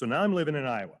 So now I'm living in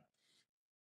Iowa.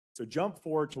 So jump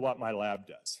forward to what my lab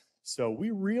does. So we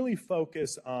really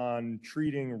focus on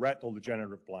treating retinal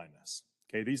degenerative blindness.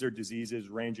 Okay, these are diseases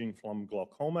ranging from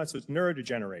glaucoma, so it's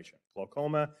neurodegeneration,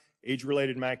 glaucoma,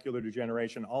 age-related macular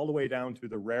degeneration, all the way down to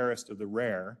the rarest of the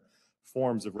rare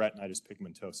forms of retinitis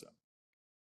pigmentosa.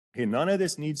 Okay, none of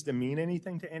this needs to mean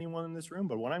anything to anyone in this room,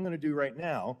 but what I'm going to do right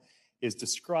now is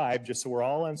describe, just so we're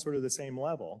all on sort of the same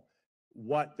level,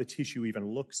 what the tissue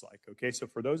even looks like. Okay, so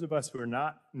for those of us who are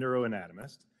not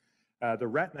neuroanatomists, the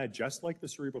retina, just like the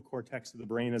cerebral cortex of the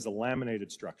brain, is a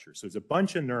laminated structure. So it's a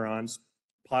bunch of neurons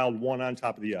piled one on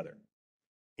top of the other.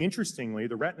 Interestingly,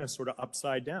 the retina is sort of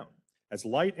upside down. As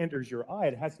light enters your eye,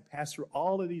 it has to pass through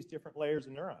all of these different layers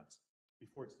of neurons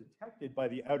before it's detected by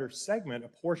the outer segment, a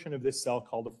portion of this cell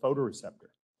called a photoreceptor,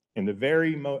 in the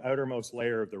very outermost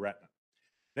layer of the retina.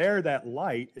 There, that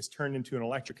light is turned into an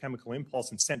electrochemical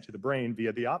impulse and sent to the brain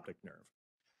via the optic nerve.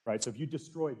 Right, so if you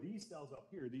destroy these cells up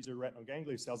here, these are retinal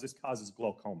ganglia cells, this causes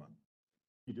glaucoma.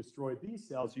 If you destroy these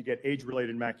cells, you get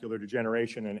age-related macular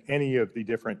degeneration and any of the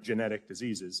different genetic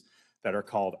diseases that are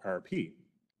called RP.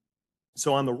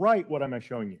 So on the right, what am I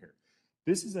showing you here?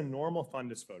 This is a normal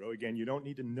fundus photo. Again, you don't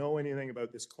need to know anything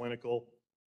about this clinical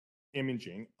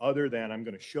imaging other than I'm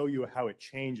going to show you how it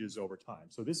changes over time.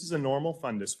 So this is a normal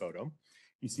fundus photo.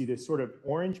 You see this sort of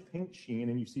orange-pink sheen,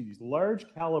 and you see these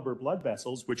large caliber blood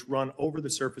vessels which run over the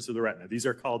surface of the retina. These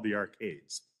are called the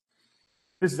arcades.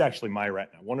 This is actually my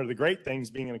retina. One of the great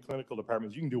things being in a clinical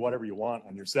department is you can do whatever you want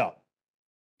on yourself.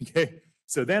 Okay,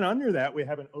 so then under that we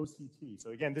have an OCT.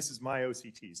 So again, this is my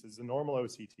OCT. So this is a normal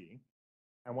OCT.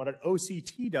 And what an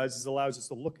OCT does is allows us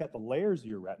to look at the layers of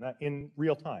your retina in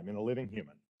real time in a living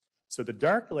human. So the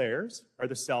dark layers are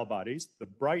the cell bodies. The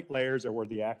bright layers are where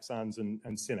the axons and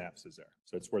synapses are.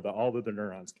 So it's where all of the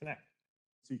neurons connect.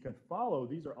 So you can follow,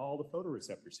 these are all the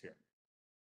photoreceptors here.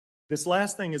 This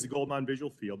last thing is a Goldman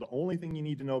visual field. The only thing you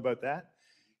need to know about that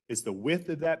is the width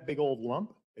of that big old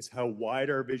lump is how wide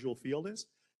our visual field is.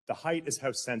 The height is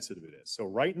how sensitive it is. So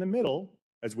right in the middle,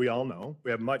 as we all know,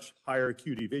 we have much higher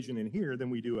acuity vision in here than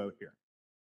we do out here.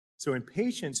 So in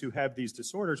patients who have these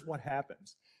disorders, what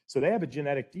happens? So they have a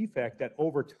genetic defect that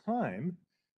over time,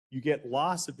 you get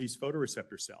loss of these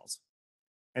photoreceptor cells.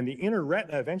 And the inner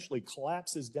retina eventually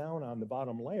collapses down on the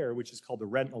bottom layer, which is called the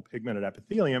retinal pigmented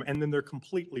epithelium, and then they're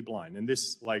completely blind. And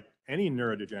this, like any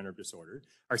neurodegenerative disorder,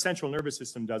 our central nervous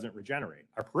system doesn't regenerate.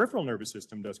 Our peripheral nervous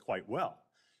system does quite well.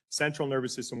 Central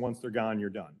nervous system, once they're gone, you're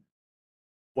done.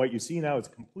 What you see now is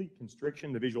complete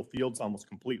constriction. The visual field's almost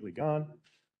completely gone.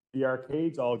 The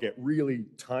arcades all get really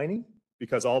tiny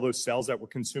because all those cells that were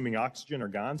consuming oxygen are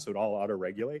gone, so it all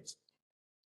auto-regulates.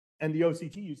 And the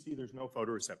OCT, you see there's no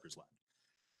photoreceptors left.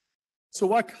 So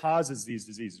what causes these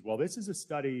diseases? Well, this is a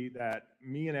study that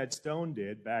me and Ed Stone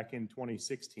did back in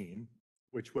 2016,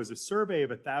 which was a survey of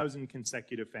 1,000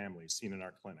 consecutive families seen in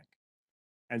our clinic.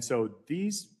 And so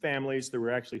these families, there were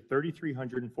actually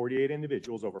 3,348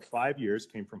 individuals over 5 years,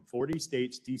 came from 40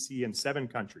 states, DC, and 7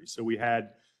 countries. So we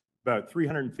had about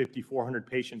 350, 400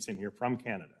 patients in here from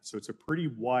Canada. So it's a pretty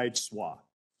wide swath.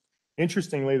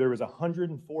 Interestingly, there was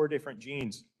 104 different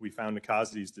genes we found to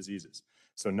cause these diseases.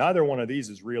 So neither one of these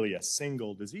is really a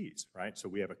single disease, right? So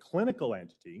we have a clinical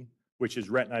entity, which is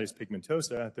retinitis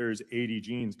pigmentosa. There's 80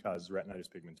 genes cause retinitis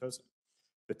pigmentosa.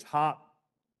 The top,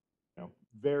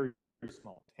 very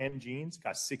small, 10 genes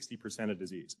cause 60% of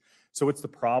disease. So what's the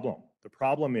problem? The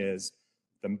problem is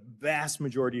the vast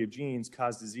majority of genes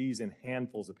cause disease in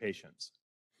handfuls of patients.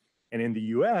 And in the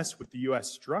US, with the US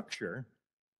structure,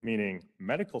 meaning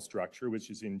medical structure, which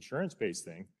is an insurance-based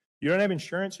thing, you don't have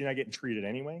insurance, you're not getting treated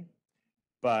anyway.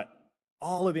 But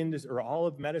all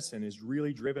of medicine is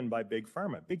really driven by big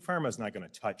pharma. Big pharma is not going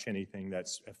to touch anything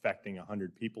that's affecting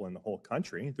 100 people in the whole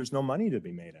country. There's no money to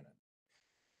be made in it.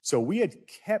 So we had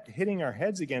kept hitting our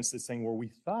heads against this thing where we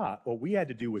thought what we had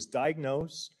to do was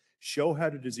diagnose, show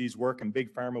how the disease work, and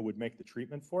big pharma would make the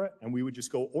treatment for it, and we would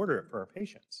just go order it for our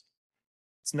patients.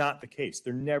 It's not the case.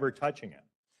 They're never touching it.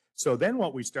 So then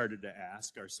what we started to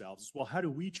ask ourselves is, well, how do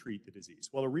we treat the disease?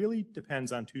 Well, it really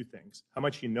depends on two things. How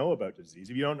much you know about the disease.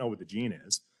 If you don't know what the gene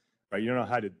is, right, you don't know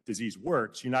how the disease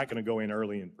works, you're not going to go in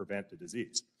early and prevent the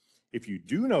disease. If you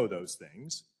do know those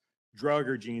things, drug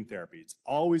or gene therapy, it's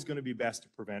always going to be best to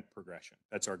prevent progression.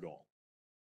 That's our goal.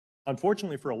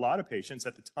 Unfortunately, for a lot of patients,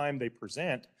 at the time they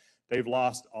present, they've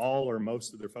lost all or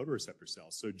most of their photoreceptor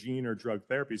cells. So gene or drug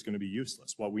therapy is going to be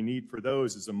useless. What we need for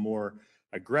those is a more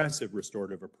aggressive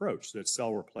restorative approach, that's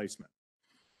cell replacement.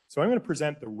 So I'm going to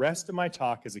present the rest of my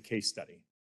talk as a case study.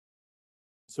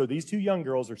 So these two young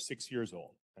girls are 6 years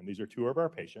old, and these are two of our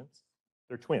patients.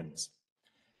 They're twins.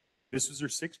 This was their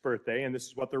 6th birthday, and this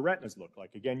is what their retinas look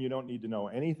like. Again, you don't need to know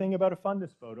anything about a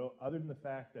fundus photo other than the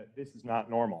fact that this is not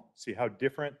normal. See how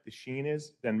different the sheen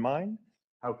is than mine?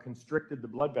 How constricted the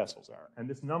blood vessels are. And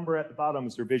this number at the bottom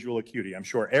is their visual acuity. I'm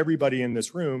sure everybody in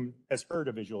this room has heard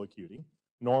of visual acuity.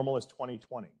 Normal is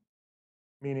 20/20,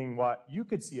 meaning what you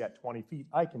could see at 20 feet,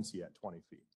 I can see at 20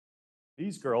 feet.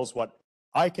 These girls, what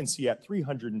I can see at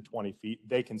 320 feet,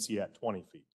 they can see at 20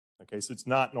 feet. Okay, so it's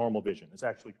not normal vision. It's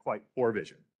actually quite poor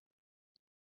vision.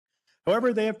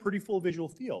 However, they have pretty full visual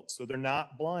fields, so they're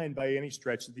not blind by any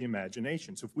stretch of the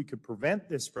imagination. So if we could prevent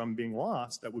this from being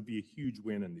lost, that would be a huge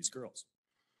win in these girls.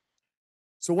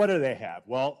 So what do they have?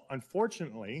 Well,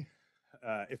 unfortunately,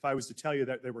 if I was to tell you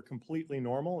that they were completely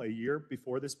normal a year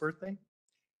before this birthday,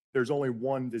 there's only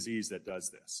one disease that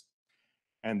does this.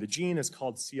 And the gene is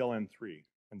called CLN3,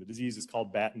 and the disease is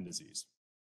called Batten disease.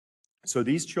 So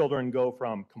these children go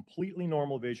from completely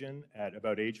normal vision at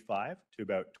about age 5 to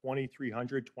about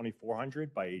 2300,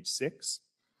 2400 by age 6.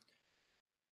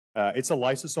 It's a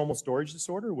lysosomal storage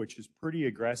disorder, which is pretty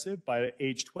aggressive. By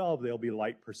age 12, they'll be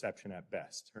light perception at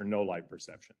best, or no light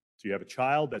perception. So you have a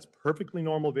child that's perfectly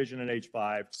normal vision at age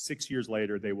 5. 6 years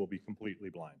later, they will be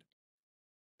completely blind.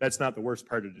 That's not the worst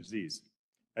part of the disease.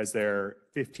 As they're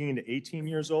 15 to 18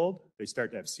 years old, they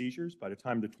start to have seizures. By the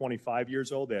time they're 25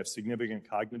 years old, they have significant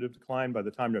cognitive decline. By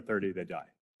the time they're 30, they die.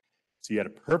 So you had a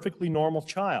perfectly normal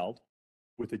child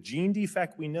with a gene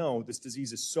defect. We know this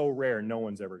disease is so rare, no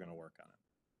one's ever going to work on it.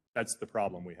 That's the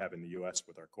problem we have in the US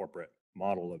with our corporate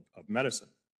model of medicine.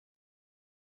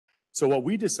 So what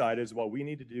we decided is what we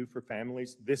need to do for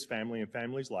families, this family and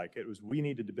families like it, was we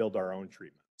needed to build our own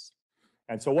treatments.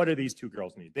 And so what do these two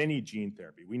girls need? They need gene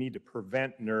therapy. We need to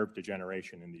prevent nerve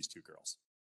degeneration in these two girls.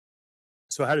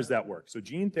 So how does that work? So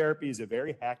gene therapy is a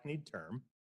very hackneyed term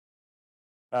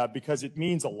because it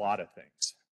means a lot of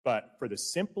things. But for the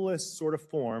simplest sort of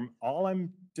form, all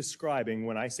I'm describing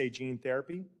when I say gene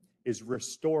therapy is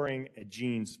restoring a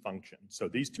gene's function. So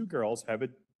these two girls have a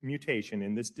mutation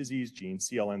in this disease gene,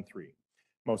 CLN3.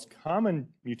 Most common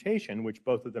mutation, which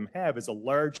both of them have, is a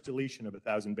large deletion of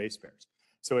 1,000 base pairs.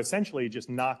 So essentially, it just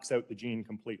knocks out the gene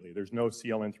completely. There's no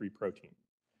CLN3 protein.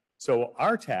 So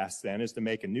our task then is to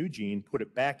make a new gene, put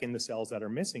it back in the cells that are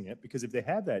missing it, because if they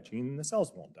have that gene, then the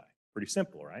cells won't die. Pretty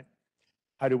simple, right?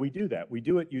 How do we do that? We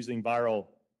do it using viral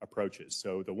approaches.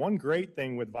 So the one great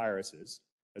thing with viruses,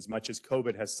 as much as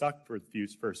COVID has sucked for the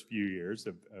first few years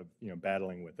of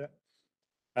battling with it,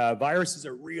 viruses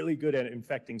are really good at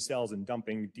infecting cells and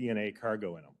dumping DNA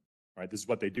cargo in them, right? This is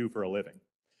what they do for a living.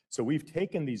 So we've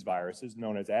taken these viruses,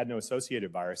 known as adeno-associated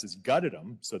viruses, gutted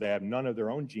them so they have none of their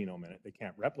own genome in it, they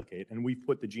can't replicate, and we've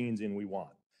put the genes in we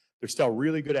want. They're still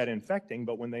really good at infecting,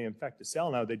 but when they infect a cell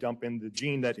now, they dump in the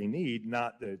gene that they need,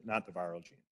 not the viral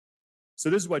gene. So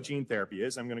this is what gene therapy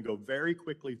is. I'm going to go very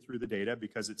quickly through the data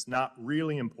because it's not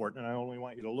really important, and I only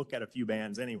want you to look at a few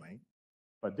bands anyway.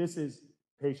 But this is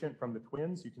patient from the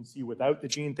twins. You can see without the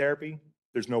gene therapy,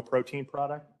 there's no protein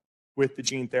product. With the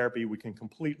gene therapy, we can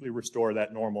completely restore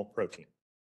that normal protein.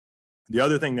 The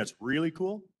other thing that's really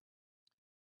cool,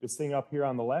 this thing up here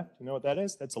on the left, you know what that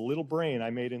is? That's a little brain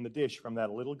I made in the dish from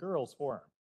that little girl's forearm.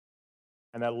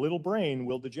 And that little brain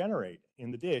will degenerate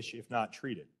in the dish if not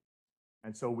treated.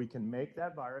 And so we can make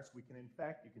that virus, we can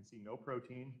infect, you can see no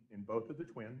protein in both of the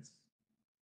twins.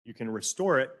 You can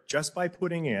restore it just by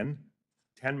putting in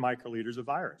 10 microliters of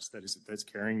virus that's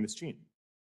carrying this gene.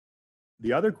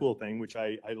 The other cool thing, which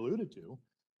I alluded to,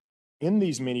 in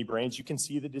these mini brains, you can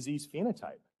see the disease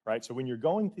phenotype, right? So when you're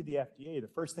going through the FDA, the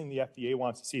first thing the FDA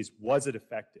wants to see is, was it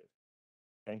effective?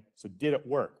 Okay, so did it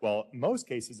work? Well, in most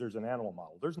cases, there's an animal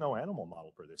model. There's no animal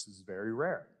model for this. This is very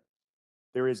rare.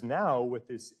 There is now, with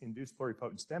this induced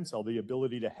pluripotent stem cell, the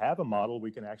ability to have a model we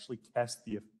can actually test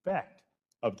the effect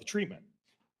of the treatment.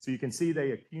 So you can see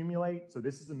they accumulate. So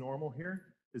this is the normal here.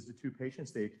 Is the two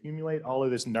patients, they accumulate all of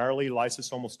this gnarly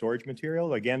lysosomal storage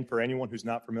material. Again, for anyone who's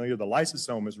not familiar, the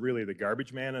lysosome is really the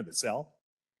garbage man of the cell.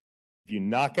 If you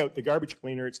knock out the garbage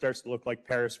cleaner, it starts to look like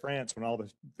Paris, France when all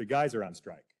the guys are on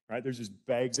strike, right? There's just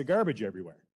bags of garbage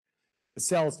everywhere. The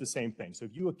cell is the same thing. So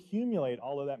if you accumulate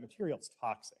all of that material, it's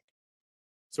toxic.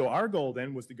 So our goal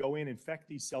then was to go in, infect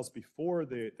these cells before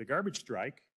the garbage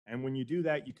strike. And when you do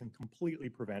that, you can completely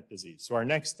prevent disease. So our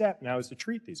next step now is to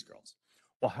treat these girls.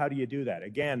 Well, how do you do that?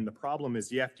 Again, the problem is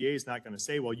the FDA is not going to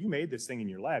say, well, you made this thing in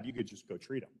your lab, you could just go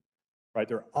treat them, right?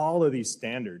 There are all of these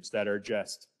standards that are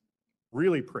just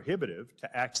really prohibitive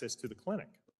to access to the clinic.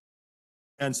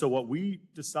 And so what we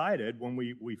decided when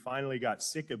we finally got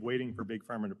sick of waiting for Big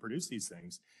Pharma to produce these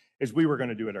things is we were going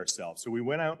to do it ourselves. So we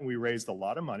went out and we raised a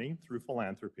lot of money through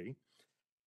philanthropy.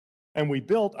 And we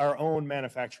built our own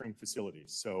manufacturing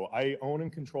facilities. So I own and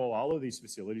control all of these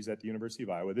facilities at the University of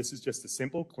Iowa. This is just a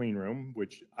simple clean room,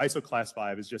 which ISO Class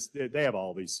 5 is just, they have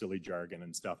all these silly jargon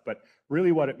and stuff. But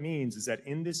really what it means is that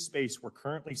in this space we're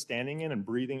currently standing in and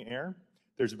breathing air,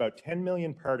 there's about 10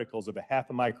 million particles of a half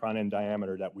a micron in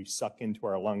diameter that we suck into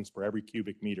our lungs for every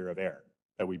cubic meter of air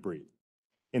that we breathe.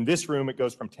 In this room, it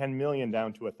goes from 10 million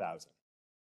down to 1,000.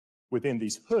 Within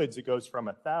these hoods, it goes from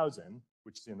 1,000,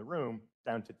 which is in the room,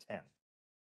 down to 10.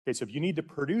 Okay, so if you need to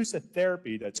produce a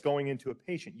therapy that's going into a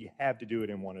patient, you have to do it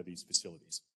in one of these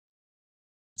facilities.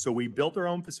 So we built our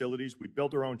own facilities, we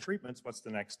built our own treatments. What's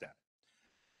the next step?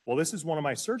 Well, this is one of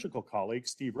my surgical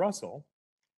colleagues, Steve Russell.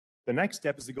 The next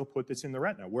step is to go put this in the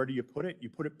retina. Where do you put it? You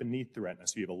put it beneath the retina.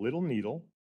 So you have a little needle,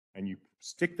 and you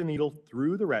stick the needle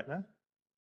through the retina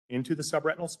into the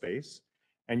subretinal space,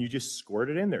 and you just squirt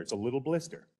it in there. It's a little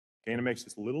blister. Okay, and it makes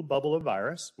this little bubble of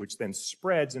virus, which then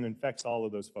spreads and infects all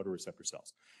of those photoreceptor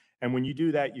cells. And when you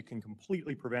do that, you can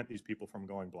completely prevent these people from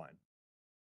going blind.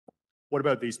 What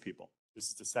about these people? This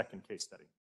is the second case study.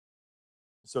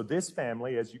 So this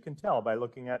family, as you can tell by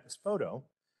looking at this photo,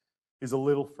 is a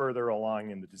little further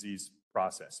along in the disease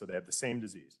process. So they have the same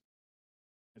disease.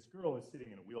 This girl is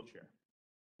sitting in a wheelchair,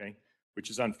 okay,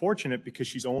 which is unfortunate because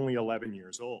she's only 11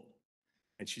 years old.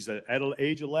 And she's at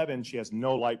age 11, she has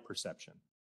no light perception.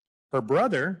 Her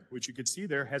brother, which you could see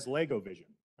there, has Lego vision,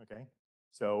 okay?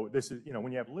 So this is,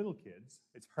 when you have little kids,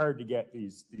 it's hard to get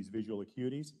these visual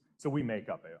acuities. So we make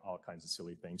up all kinds of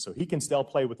silly things. So he can still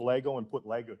play with Lego and put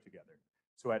Lego together.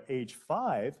 So at age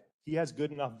 5, he has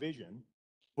good enough vision,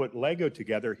 put Lego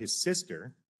together. His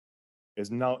sister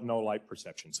has no light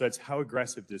perception. So that's how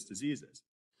aggressive this disease is.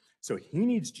 So he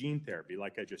needs gene therapy,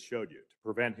 like I just showed you, to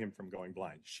prevent him from going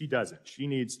blind. She doesn't. She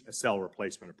needs a cell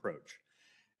replacement approach.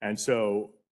 And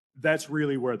so that's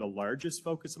really where the largest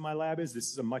focus of my lab is. This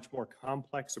is a much more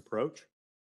complex approach.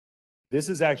 This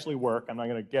is actually work. I'm not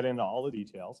going to get into all the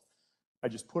details. I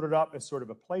just put it up as sort of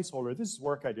a placeholder. This is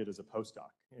work I did as a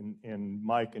postdoc in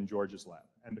Mike and George's lab.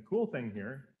 And the cool thing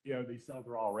here, these cells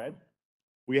are all red.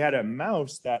 We had a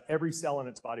mouse that every cell in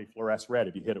its body fluoresces red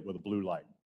if you hit it with a blue light.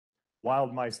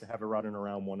 Wild mice to have it running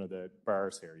around one of the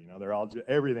bars here, they're all,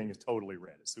 everything is totally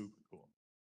red. It's super cool.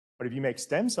 But if you make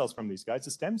stem cells from these guys,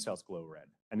 the stem cells glow red.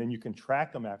 And then you can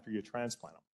track them after you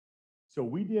transplant them. So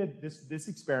we did, this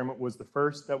experiment was the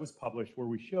first that was published where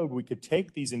we showed we could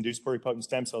take these induced pluripotent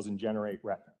stem cells and generate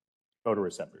retina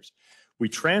photoreceptors. We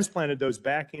transplanted those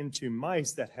back into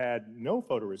mice that had no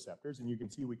photoreceptors, and you can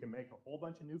see we can make a whole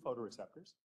bunch of new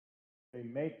photoreceptors. They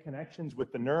make connections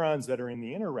with the neurons that are in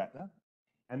the inner retina,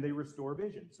 and they restore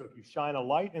vision. So if you shine a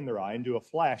light in their eye and do a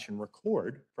flash and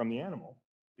record from the animal,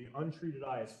 the untreated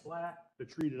eye is flat, the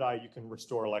treated eye, you can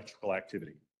restore electrical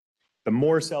activity. The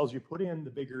more cells you put in, the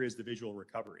bigger is the visual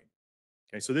recovery.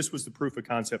 Okay, so this was the proof of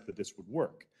concept that this would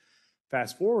work.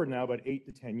 Fast forward now about 8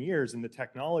 to 10 years, and the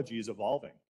technology is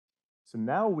evolving. So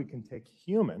now we can take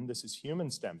this is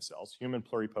human stem cells, human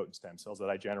pluripotent stem cells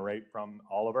that I generate from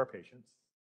all of our patients.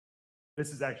 This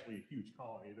is actually a huge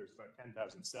colony. There's about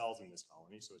 10,000 cells in this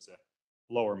colony, so it's a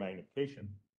lower magnification.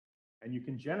 And you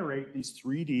can generate these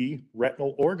 3D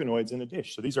retinal organoids in a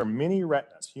dish. So these are mini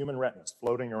retinas, human retinas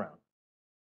floating around.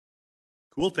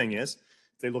 Cool thing is,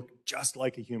 they look just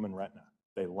like a human retina.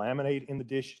 They laminate in the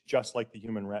dish just like the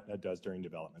human retina does during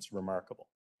development. It's remarkable.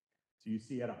 So you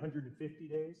see at 150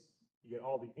 days, you get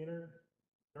all the inner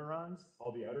neurons,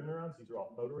 all the outer neurons. These are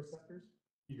all photoreceptors.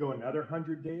 You go another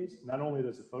 100 days, not only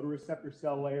does the photoreceptor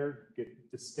cell layer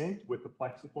get distinct with the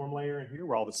plexiform layer in here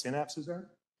where all the synapses are,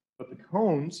 but the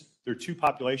cones, there are two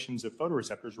populations of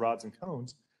photoreceptors, rods and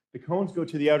cones. The cones go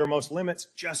to the outermost limits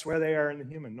just where they are in the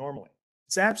human normally.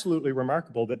 It's absolutely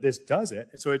remarkable that this does it.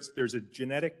 So there's a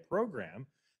genetic program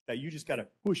that you just got to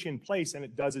push in place and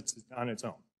it does it on its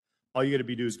own. All you got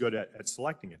to do is good at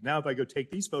selecting it. Now, if I go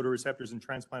take these photoreceptors and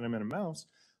transplant them in a mouse,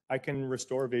 I can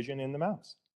restore vision in the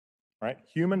mouse, right?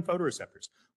 Human photoreceptors.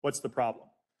 What's the problem?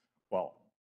 Well,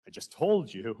 I just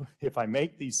told you, if I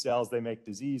make these cells, they make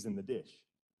disease in the dish.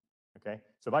 Okay,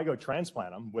 so if I go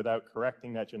transplant them without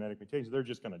correcting that genetic mutation, they're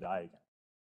just going to die again,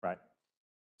 right?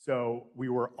 So we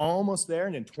were almost there,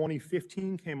 and in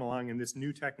 2015 came along, and this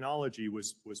new technology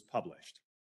was published.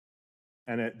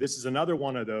 And this is another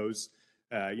one of those,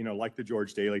 like the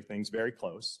George Daly things, very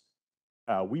close.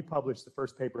 We published the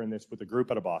first paper in this with a group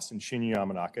out of Boston, Shinya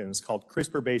Yamanaka, and it's called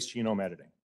CRISPR-based genome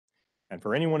editing. And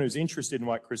for anyone who's interested in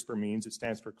what CRISPR means, it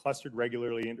stands for clustered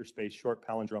regularly interspaced short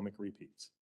palindromic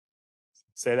repeats.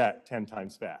 Say that 10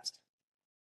 times fast.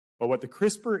 But what the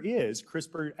CRISPR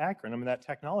acronym and that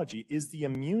technology is the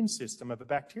immune system of a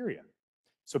bacteria.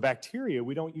 So bacteria,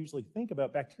 we don't usually think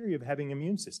about bacteria having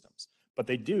immune systems, but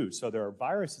they do. So there are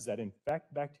viruses that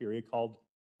infect bacteria called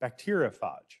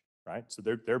bacteriophage, right? So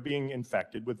they're being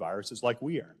infected with viruses like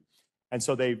we are. And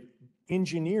so they've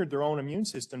engineered their own immune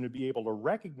system to be able to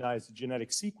recognize the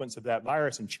genetic sequence of that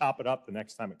virus and chop it up the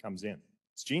next time it comes in.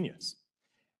 It's genius.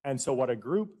 And so what a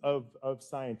group of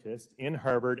scientists in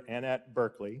Harvard and at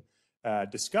Berkeley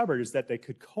discovered is that they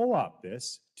could co-opt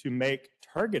this to make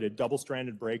targeted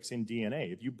double-stranded breaks in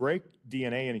DNA. If you break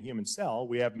DNA in a human cell,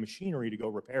 we have machinery to go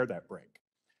repair that break.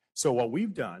 So what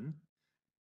we've done,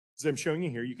 as I'm showing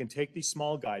you here, you can take these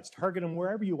small guides, target them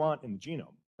wherever you want in the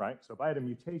genome, right? So if I had a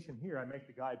mutation here, I make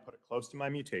the guide, put it close to my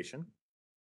mutation.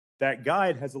 That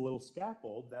guide has a little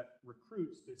scaffold that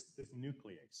recruits this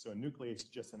nuclease. So a nuclease is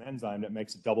just an enzyme that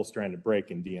makes a double-stranded break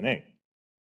in DNA.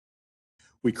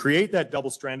 We create that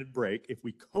double-stranded break. If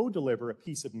we co-deliver a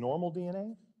piece of normal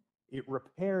DNA, it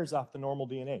repairs off the normal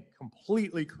DNA,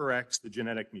 completely corrects the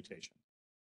genetic mutation.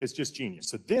 It's just genius.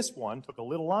 So this one took a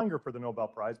little longer for the Nobel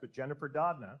Prize, but Jennifer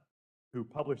Doudna, who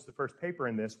published the first paper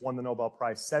in this, won the Nobel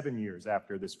Prize 7 years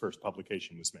after this first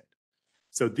publication was made.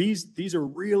 So these are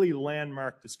really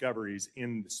landmark discoveries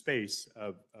in the space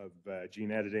of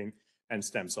gene editing and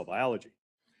stem cell biology.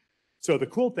 So the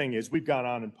cool thing is we've gone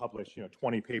on and published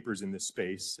 20 papers in this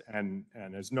space and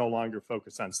is no longer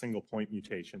focused on single point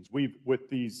mutations. With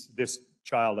this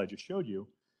child I just showed you,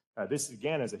 this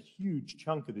again is a huge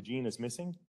chunk of the gene is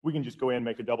missing. We can just go in,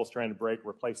 make a double-stranded break,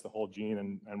 replace the whole gene,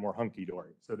 and we're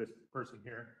hunky-dory. So this person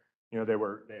here, they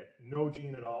had no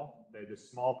gene at all. They had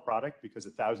this small product because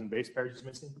 1,000 base pairs is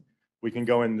missing. We can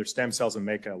go in their stem cells and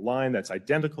make a line that's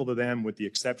identical to them with the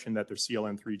exception that their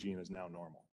CLN3 gene is now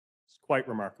normal. It's quite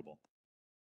remarkable.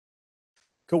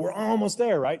 So we're almost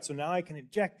there, right? So now I can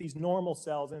inject these normal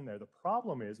cells in there. The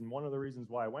problem is, and one of the reasons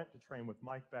why I went to train with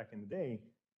Mike back in the day,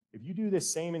 if you do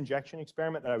this same injection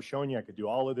experiment that I was showing you, I could do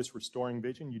all of this restoring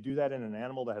vision. You do that in an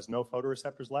animal that has no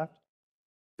photoreceptors left,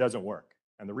 it doesn't work.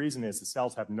 And the reason is the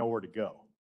cells have nowhere to go,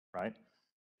 right?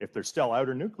 If there's still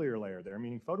outer nuclear layer there,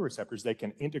 meaning photoreceptors, they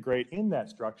can integrate in that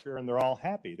structure and they're all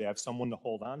happy. They have someone to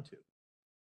hold on to.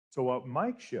 So what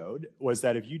Mike showed was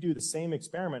that if you do the same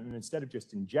experiment and instead of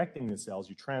just injecting the cells,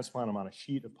 you transplant them on a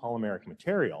sheet of polymeric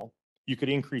material, you could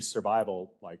increase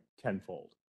survival like tenfold.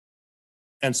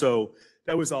 And so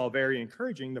that was all very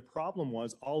encouraging. The problem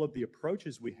was all of the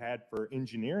approaches we had for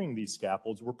engineering these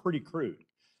scaffolds were pretty crude.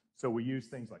 So we used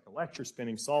things like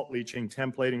electrospinning, salt leaching,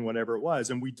 templating, whatever it was,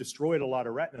 and we destroyed a lot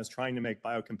of retinas trying to make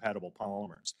biocompatible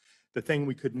polymers. The thing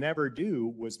we could never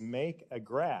do was make a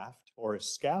graft or a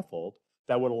scaffold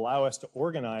that would allow us to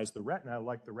organize the retina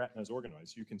like the retina is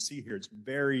organized. You can see here it's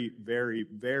very, very,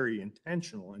 very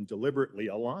intentional and deliberately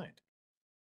aligned.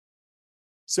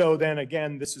 So then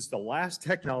again, this is the last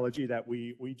technology that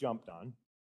we jumped on.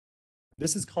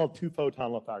 This is called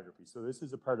two-photon lithography. So this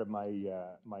is a part of my,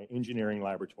 my engineering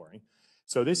laboratory.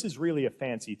 So this is really a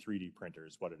fancy 3D printer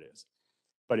is what it is.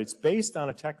 But it's based on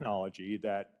a technology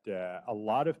that a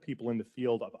lot of people in the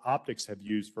field of optics have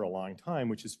used for a long time,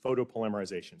 which is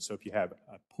photopolymerization. So if you have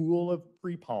a pool of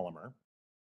free polymer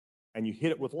and you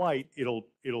hit it with light,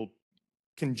 it'll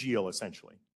congeal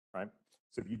essentially, right?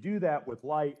 So if you do that with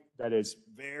light that is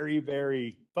very,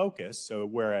 very focused, so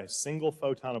where a single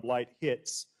photon of light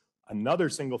hits another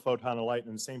single photon of light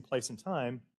in the same place and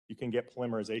time, you can get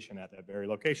polymerization at that very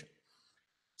location.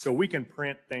 So we can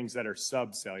print things that are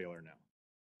subcellular now.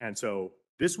 And so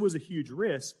this was a huge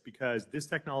risk because this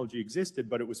technology existed,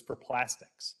 but it was for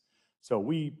plastics. So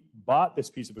we bought this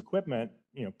piece of equipment,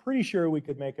 pretty sure we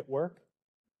could make it work.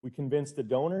 We convinced the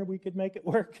donor we could make it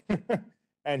work.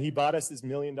 And he bought us this $1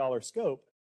 million scope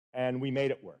and we made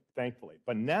it work, thankfully.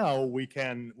 But now we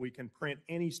can print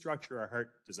any structure our heart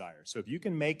desires. So if you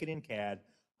can make it in CAD,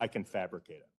 I can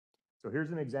fabricate it. So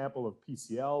here's an example of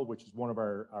PCL, which is one of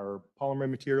our polymer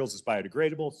materials. It's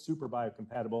biodegradable, super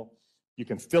biocompatible. You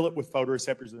can fill it with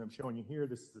photoreceptors that I'm showing you here.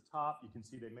 This is the top. You can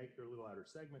see they make their little outer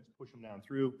segments, push them down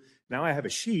through. Now I have a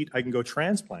sheet I can go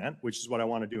transplant, which is what I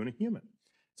want to do in a human.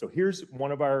 So here's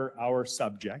one of our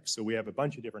subjects. So we have a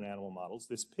bunch of different animal models.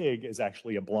 This pig is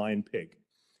actually a blind pig.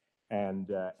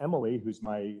 And Emily, who's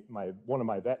one of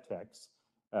my vet techs,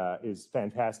 is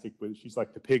fantastic. She's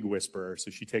like the pig whisperer,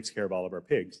 so she takes care of all of our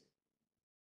pigs.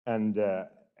 And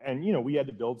you know, we had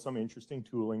to build some interesting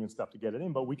tooling and stuff to get it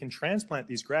in, but we can transplant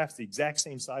these grafts the exact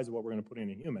same size of what we're going to put in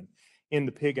a human in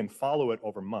the pig and follow it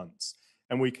over months.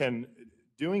 And we can,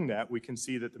 doing that, we can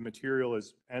see that the material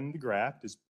is, and the graft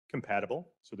is compatible.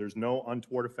 So there's no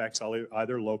untoward effects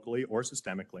either locally or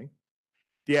systemically.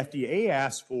 The FDA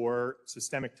asks for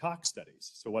systemic tox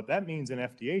studies. So what that means in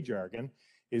FDA jargon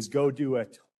is go do a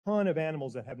ton of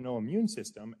animals that have no immune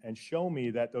system and show me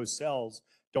that those cells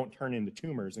don't turn into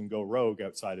tumors and go rogue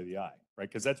outside of the eye, right?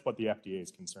 Because that's what the FDA is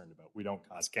concerned about. We don't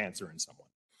cause cancer in someone.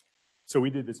 So we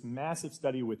did this massive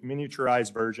study with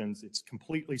miniaturized versions. It's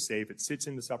completely safe. It sits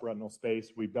in the subretinal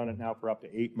space. We've done it now for up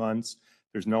to 8 months.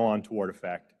 There's no untoward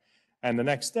effect. And the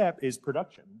next step is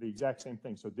production, the exact same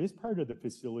thing. So this part of the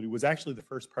facility was actually the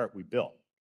first part we built.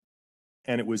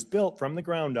 And it was built from the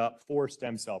ground up for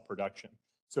stem cell production.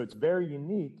 So it's very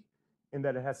unique in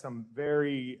that it has some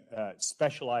very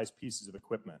specialized pieces of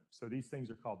equipment. So these things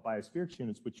are called biospherix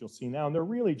units, which you'll see now, and they're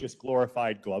really just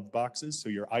glorified glove boxes. So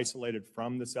you're isolated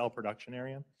from the cell production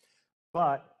area,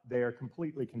 but they are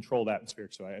completely controlled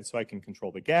atmospheric. So I can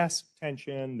control the gas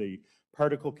tension, the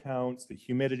particle counts, the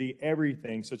humidity,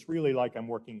 everything. So it's really like I'm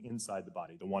working inside the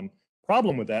body. The one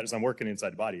problem with that is I'm working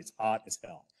inside the body. It's hot as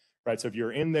hell, right? So if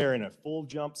you're in there in a full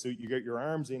jumpsuit, you get your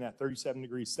arms in at 37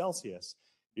 degrees Celsius,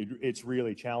 it's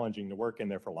really challenging to work in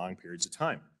there for long periods of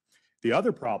time. The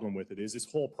other problem with it is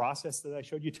this whole process that I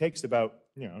showed you takes about,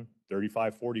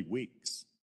 35, 40 weeks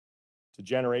to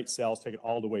generate cells, take it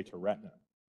all the way to retina.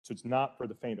 So it's not for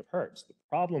the faint of heart. The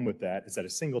problem with that is that a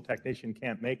single technician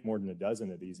can't make more than a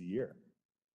dozen of these a year,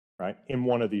 right? In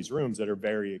one of these rooms that are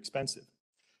very expensive.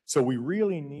 So we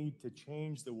really need to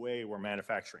change the way we're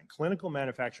manufacturing. Clinical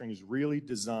manufacturing is really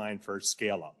designed for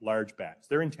scale up, large batch.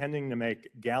 They're intending to make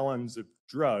gallons of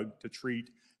drug to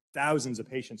treat thousands of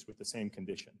patients with the same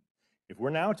condition. If we're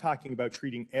now talking about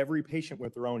treating every patient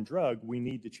with their own drug, we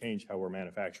need to change how we're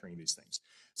manufacturing these things.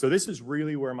 So this is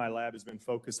really where my lab has been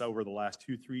focused over the last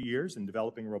 2-3 years in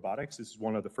developing robotics. This is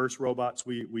one of the first robots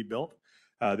we built.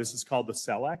 This is called the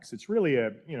CellX. It's really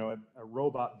a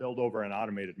robot built over an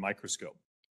automated microscope.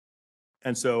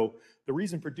 And so the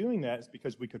reason for doing that is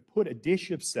because we could put a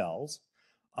dish of cells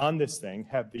on this thing,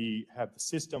 have the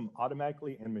system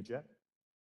automatically image it,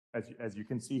 as you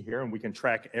can see here, and we can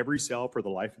track every cell for the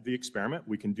life of the experiment.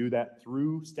 We can do that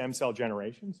through stem cell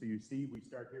generation. So you see, we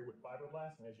start here with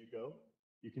fibroblasts, and as you go,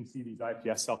 you can see these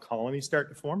iPS cell colonies start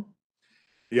to form.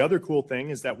 The other cool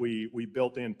thing is that we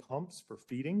built in pumps for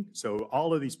feeding. So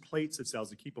all of these plates of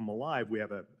cells to keep them alive, we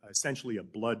have essentially a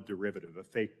blood derivative, a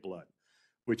fake blood,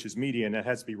 which is media, and that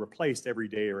has to be replaced every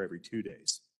day or every 2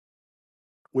 days.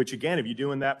 Which again, if you're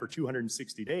doing that for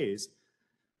 260 days,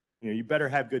 you better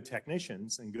have good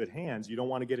technicians and good hands. You don't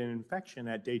want to get an infection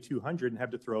at day 200 and have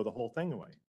to throw the whole thing away,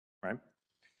 right?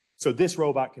 So this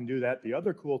robot can do that. The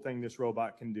other cool thing this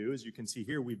robot can do is you can see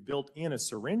here, we've built in a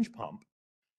syringe pump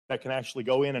that can actually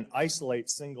go in and isolate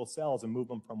single cells and move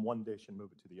them from one dish and move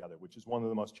it to the other, which is one of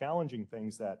the most challenging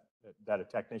things that a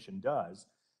technician does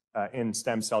in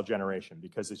stem cell generation.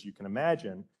 Because as you can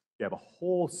imagine, you have a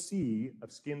whole sea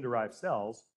of skin-derived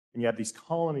cells, and you have these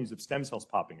colonies of stem cells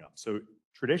popping up. So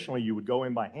traditionally, you would go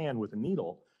in by hand with a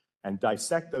needle and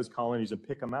dissect those colonies and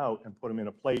pick them out and put them in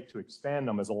a plate to expand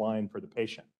them as a line for the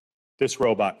patient. This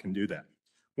robot can do that.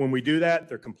 When we do that,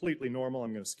 they're completely normal.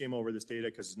 I'm going to skim over this data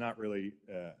because it's not really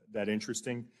that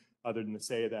interesting, other than to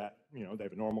say that they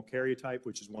have a normal karyotype,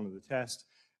 which is one of the tests.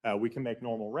 We can make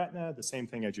normal retina, the same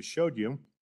thing I just showed you.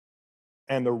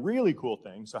 And the really cool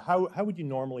thing, so how would you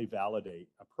normally validate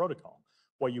a protocol?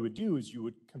 What you would do is you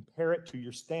would compare it to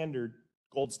your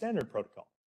gold standard protocol.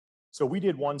 So we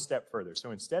did one step further.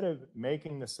 So instead of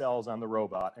making the cells on the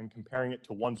robot and comparing it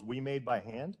to ones we made by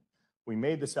hand, we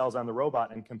made the cells on the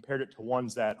robot and compared it to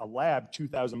ones that a lab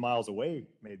 2,000 miles away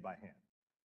made by hand.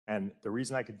 And the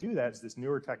reason I could do that is this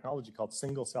newer technology called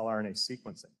single cell RNA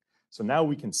sequencing. So now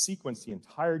we can sequence the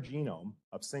entire genome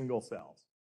of single cells.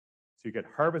 So you could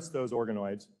harvest those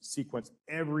organoids, sequence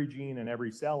every gene and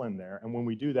every cell in there. And when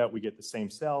we do that, we get the same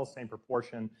cells, same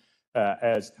proportion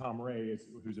as Tom Ray,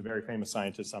 who's a very famous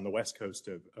scientist on the West Coast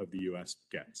of the US,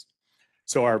 gets.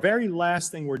 So our very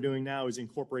last thing we're doing now is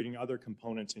incorporating other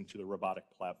components into the robotic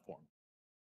platform.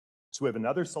 So we have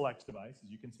another CellX device, as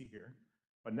you can see here.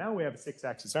 But now we have a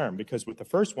 6-axis arm, because with the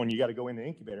first one, you got to go in the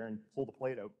incubator and pull the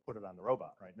plate out, put it on the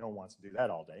robot, right? No one wants to do that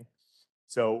all day.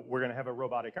 So we're going to have a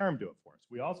robotic arm do it for us.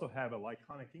 We also have a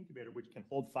Lyconic incubator, which can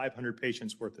hold 500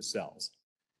 patients worth of cells.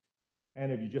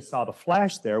 And if you just saw the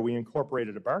flash there, we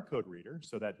incorporated a barcode reader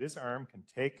so that this arm can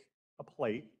take a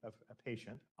plate of a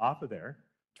patient off of there,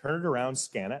 turn it around,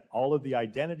 scan it. All of the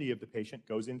identity of the patient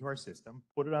goes into our system,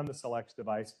 put it on the Selects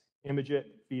device, image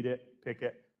it, feed it, pick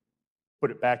it,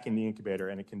 put it back in the incubator,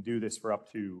 and it can do this for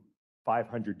up to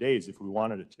 500 days if we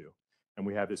wanted it to. And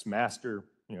we have this master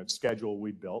schedule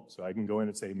we built. So I can go in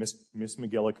and say, Miss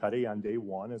McGillicuddy on day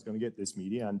 1 is going to get this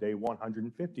media. On day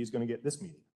 150 is going to get this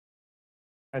media.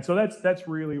 And so that's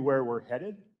really where we're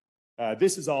headed.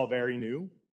 This is all very new.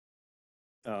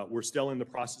 We're still in the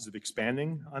process of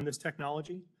expanding on this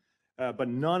technology, but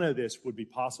none of this would be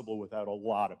possible without a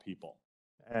lot of people.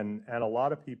 And a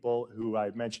lot of people who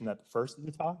I mentioned at the first of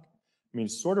the talk. I mean,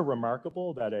 it's sort of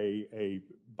remarkable that a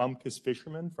Bumpkus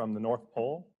fisherman from the North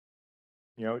Pole,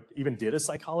 even did a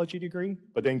psychology degree,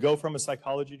 but then go from a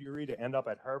psychology degree to end up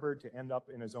at Harvard, to end up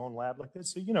in his own lab like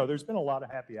this. So, there's been a lot of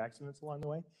happy accidents along the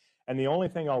way. And the only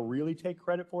thing I'll really take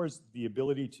credit for is the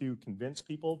ability to convince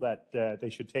people that they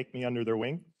should take me under their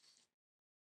wing.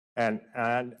 And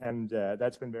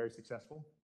that's been very successful.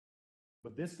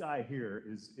 But this guy here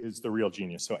is the real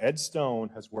genius. So Ed Stone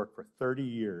has worked for 30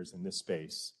 years in this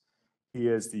space. He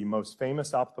is the most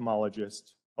famous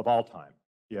ophthalmologist of all time.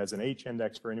 He has an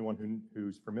H-index, for anyone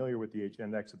who's familiar with the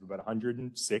H-index, of about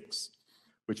 106,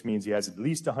 which means he has at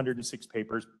least 106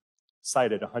 papers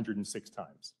cited 106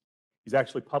 times. He's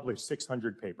actually published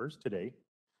 600 papers to date.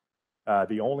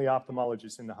 The only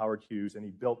ophthalmologist in the Howard Hughes, and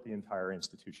he built the entire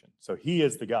institution. So he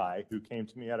is the guy who came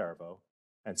to me at Arvo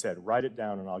and said, write it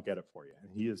down and I'll get it for you.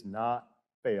 And he has not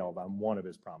failed on one of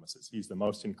his promises. He's the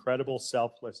most incredible,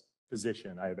 selfless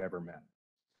physician I have ever met.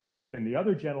 And the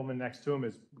other gentleman next to him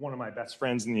is one of my best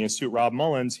friends in the Institute, Rob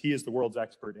Mullins. He is the world's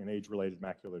expert in age-related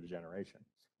macular degeneration.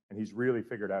 And he's really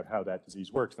figured out how that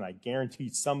disease works. And I guarantee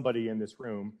somebody in this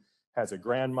room has a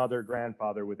grandmother,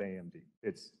 grandfather with AMD.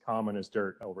 It's common as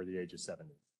dirt over the age of 70.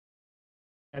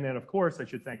 And then, of course, I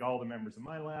should thank all the members of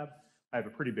my lab. I have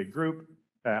a pretty big group.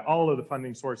 All of the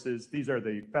funding sources, these are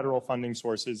the federal funding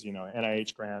sources,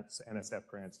 NIH grants, NSF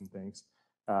grants, and things.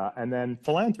 And then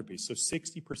philanthropy. So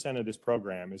 60% of this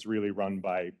program is really run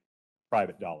by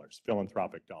private dollars,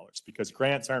 philanthropic dollars, because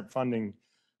grants aren't funding,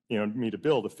 me to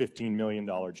build a $15 million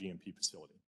GMP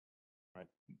facility, right?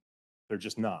 They're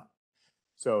just not.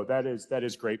 So that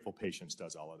is Grateful Patients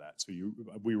does all of that. So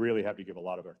we really have to give a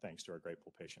lot of our thanks to our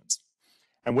Grateful Patients.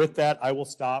 And with that, I will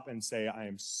stop and say I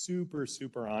am super,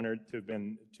 super honored to have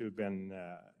been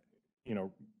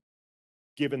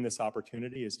given this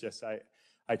opportunity. It's just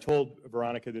I told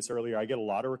Veronica this earlier. I get a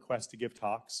lot of requests to give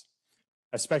talks,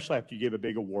 especially after you give a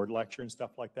big award lecture and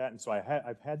stuff like that. And so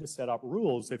I've had to set up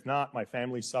rules. If not, my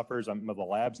family suffers. The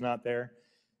lab's not there.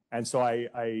 And so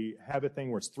I have a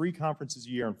thing where it's 3 conferences a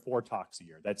year and 4 talks a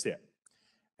year. That's it.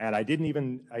 And I didn't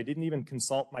even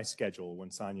consult my schedule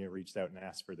when Sonia reached out and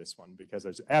asked for this one, because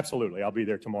I'll be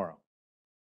there tomorrow.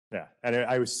 Yeah, and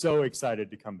I was so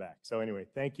excited to come back. So anyway,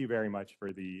 thank you very much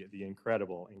for the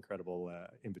incredible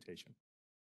invitation.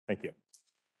 Thank you.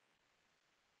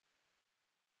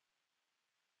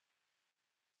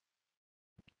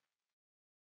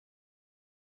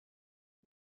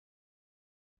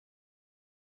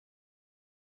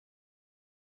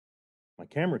 My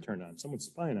camera turned on. Someone's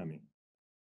spying on me.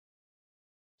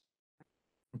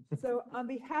 So on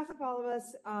behalf of all of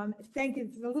us, thank you.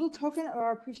 It's a little token of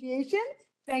our appreciation.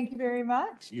 Thank you very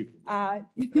much.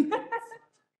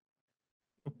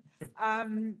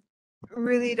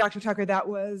 Really, Dr. Tucker, that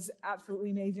was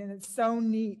absolutely amazing. It's so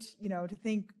neat, to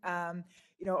think,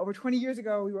 over 20 years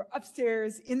ago, we were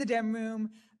upstairs in the DEM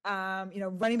room,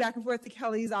 running back and forth to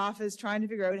Kelly's office, trying to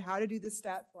figure out how to do the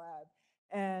stats lab.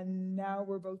 And now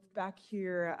we're both back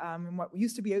here in what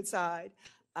used to be outside.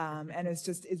 And it's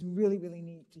really, really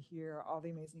neat to hear all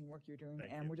the amazing work you're doing.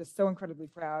 Thank and you. We're just so incredibly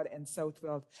proud and so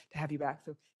thrilled to have you back.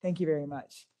 So thank you very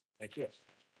much. Thank you.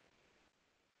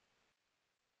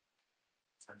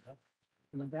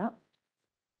 Love that.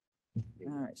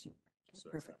 All right. Sorry.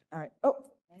 Perfect. All right. Oh.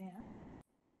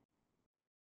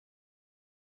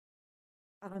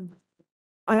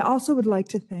 I also would like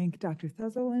to thank Dr.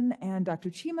 Thuzzelin and Dr.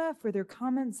 Chima for their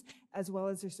comments, as well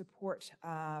as their support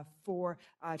for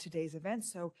today's event.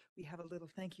 So we have a little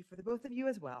thank you for the both of you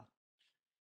as well.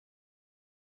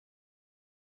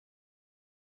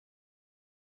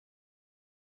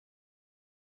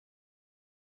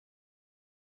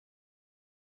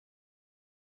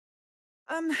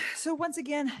 So once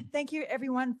again, thank you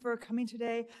everyone for coming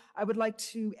today. I would like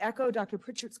to echo Dr.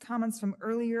 Pritchard's comments from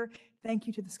earlier. Thank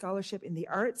you to the Scholarship in the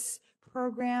Arts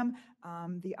program,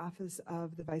 the Office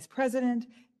of the Vice President,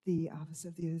 the Office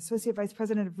of the Associate Vice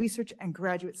President of Research and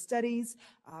Graduate Studies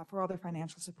for all their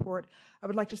financial support. I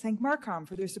would like to thank Marcom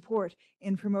for their support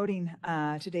in promoting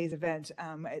today's event.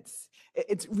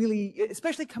 It's really,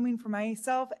 especially coming from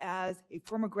myself as a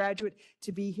former graduate,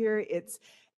 to be here.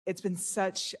 It's been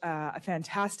such a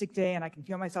fantastic day, and I can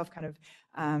feel myself kind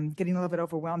of getting a little bit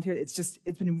overwhelmed here. It's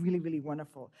been really, really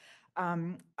wonderful.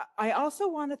 I also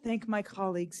want to thank my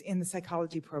colleagues in the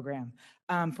psychology program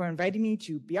for inviting me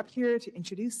to be up here to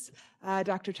introduce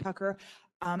Dr. Tucker,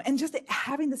 and just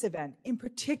having this event in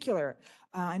particular.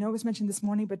 I know it was mentioned this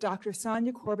morning, but Dr.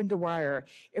 Sonia Corbin-Dwyer,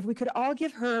 if we could all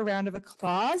give her a round of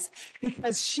applause,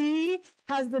 because she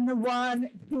has been the one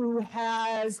who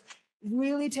has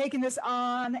really taken this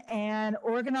on and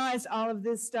organized all of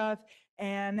this stuff,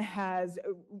 and has,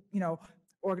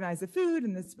 organized the food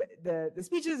and the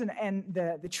speeches and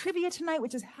the trivia tonight,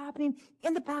 which is happening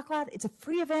in the back lot. It's a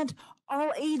free event,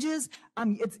 all ages.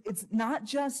 It's not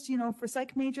just, for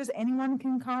psych majors, anyone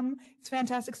can come. It's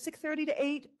fantastic, 6:30 to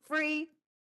 8, free.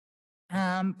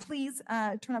 Please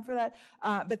turn up for that.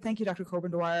 But thank you, Dr.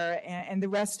 Corbin-Dwyer, and the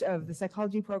rest of the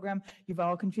psychology program. You've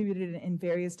all contributed in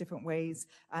various different ways.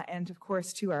 And of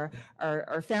course, to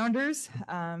our founders,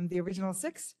 the original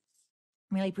 6.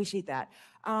 Really appreciate that.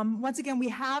 Once again, we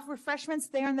have refreshments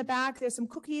there in the back. There's some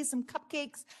cookies, some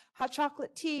cupcakes, hot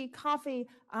chocolate, tea, coffee.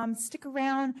 Stick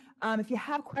around. If you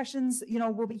have questions,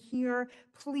 we'll be here.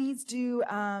 Please do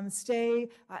stay,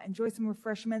 enjoy some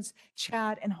refreshments,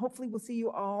 chat, and hopefully we'll see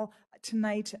you all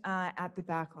tonight at the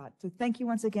back lot. So thank you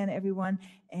once again, everyone,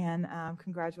 and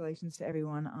congratulations to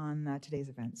everyone on today's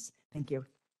events. Thank you.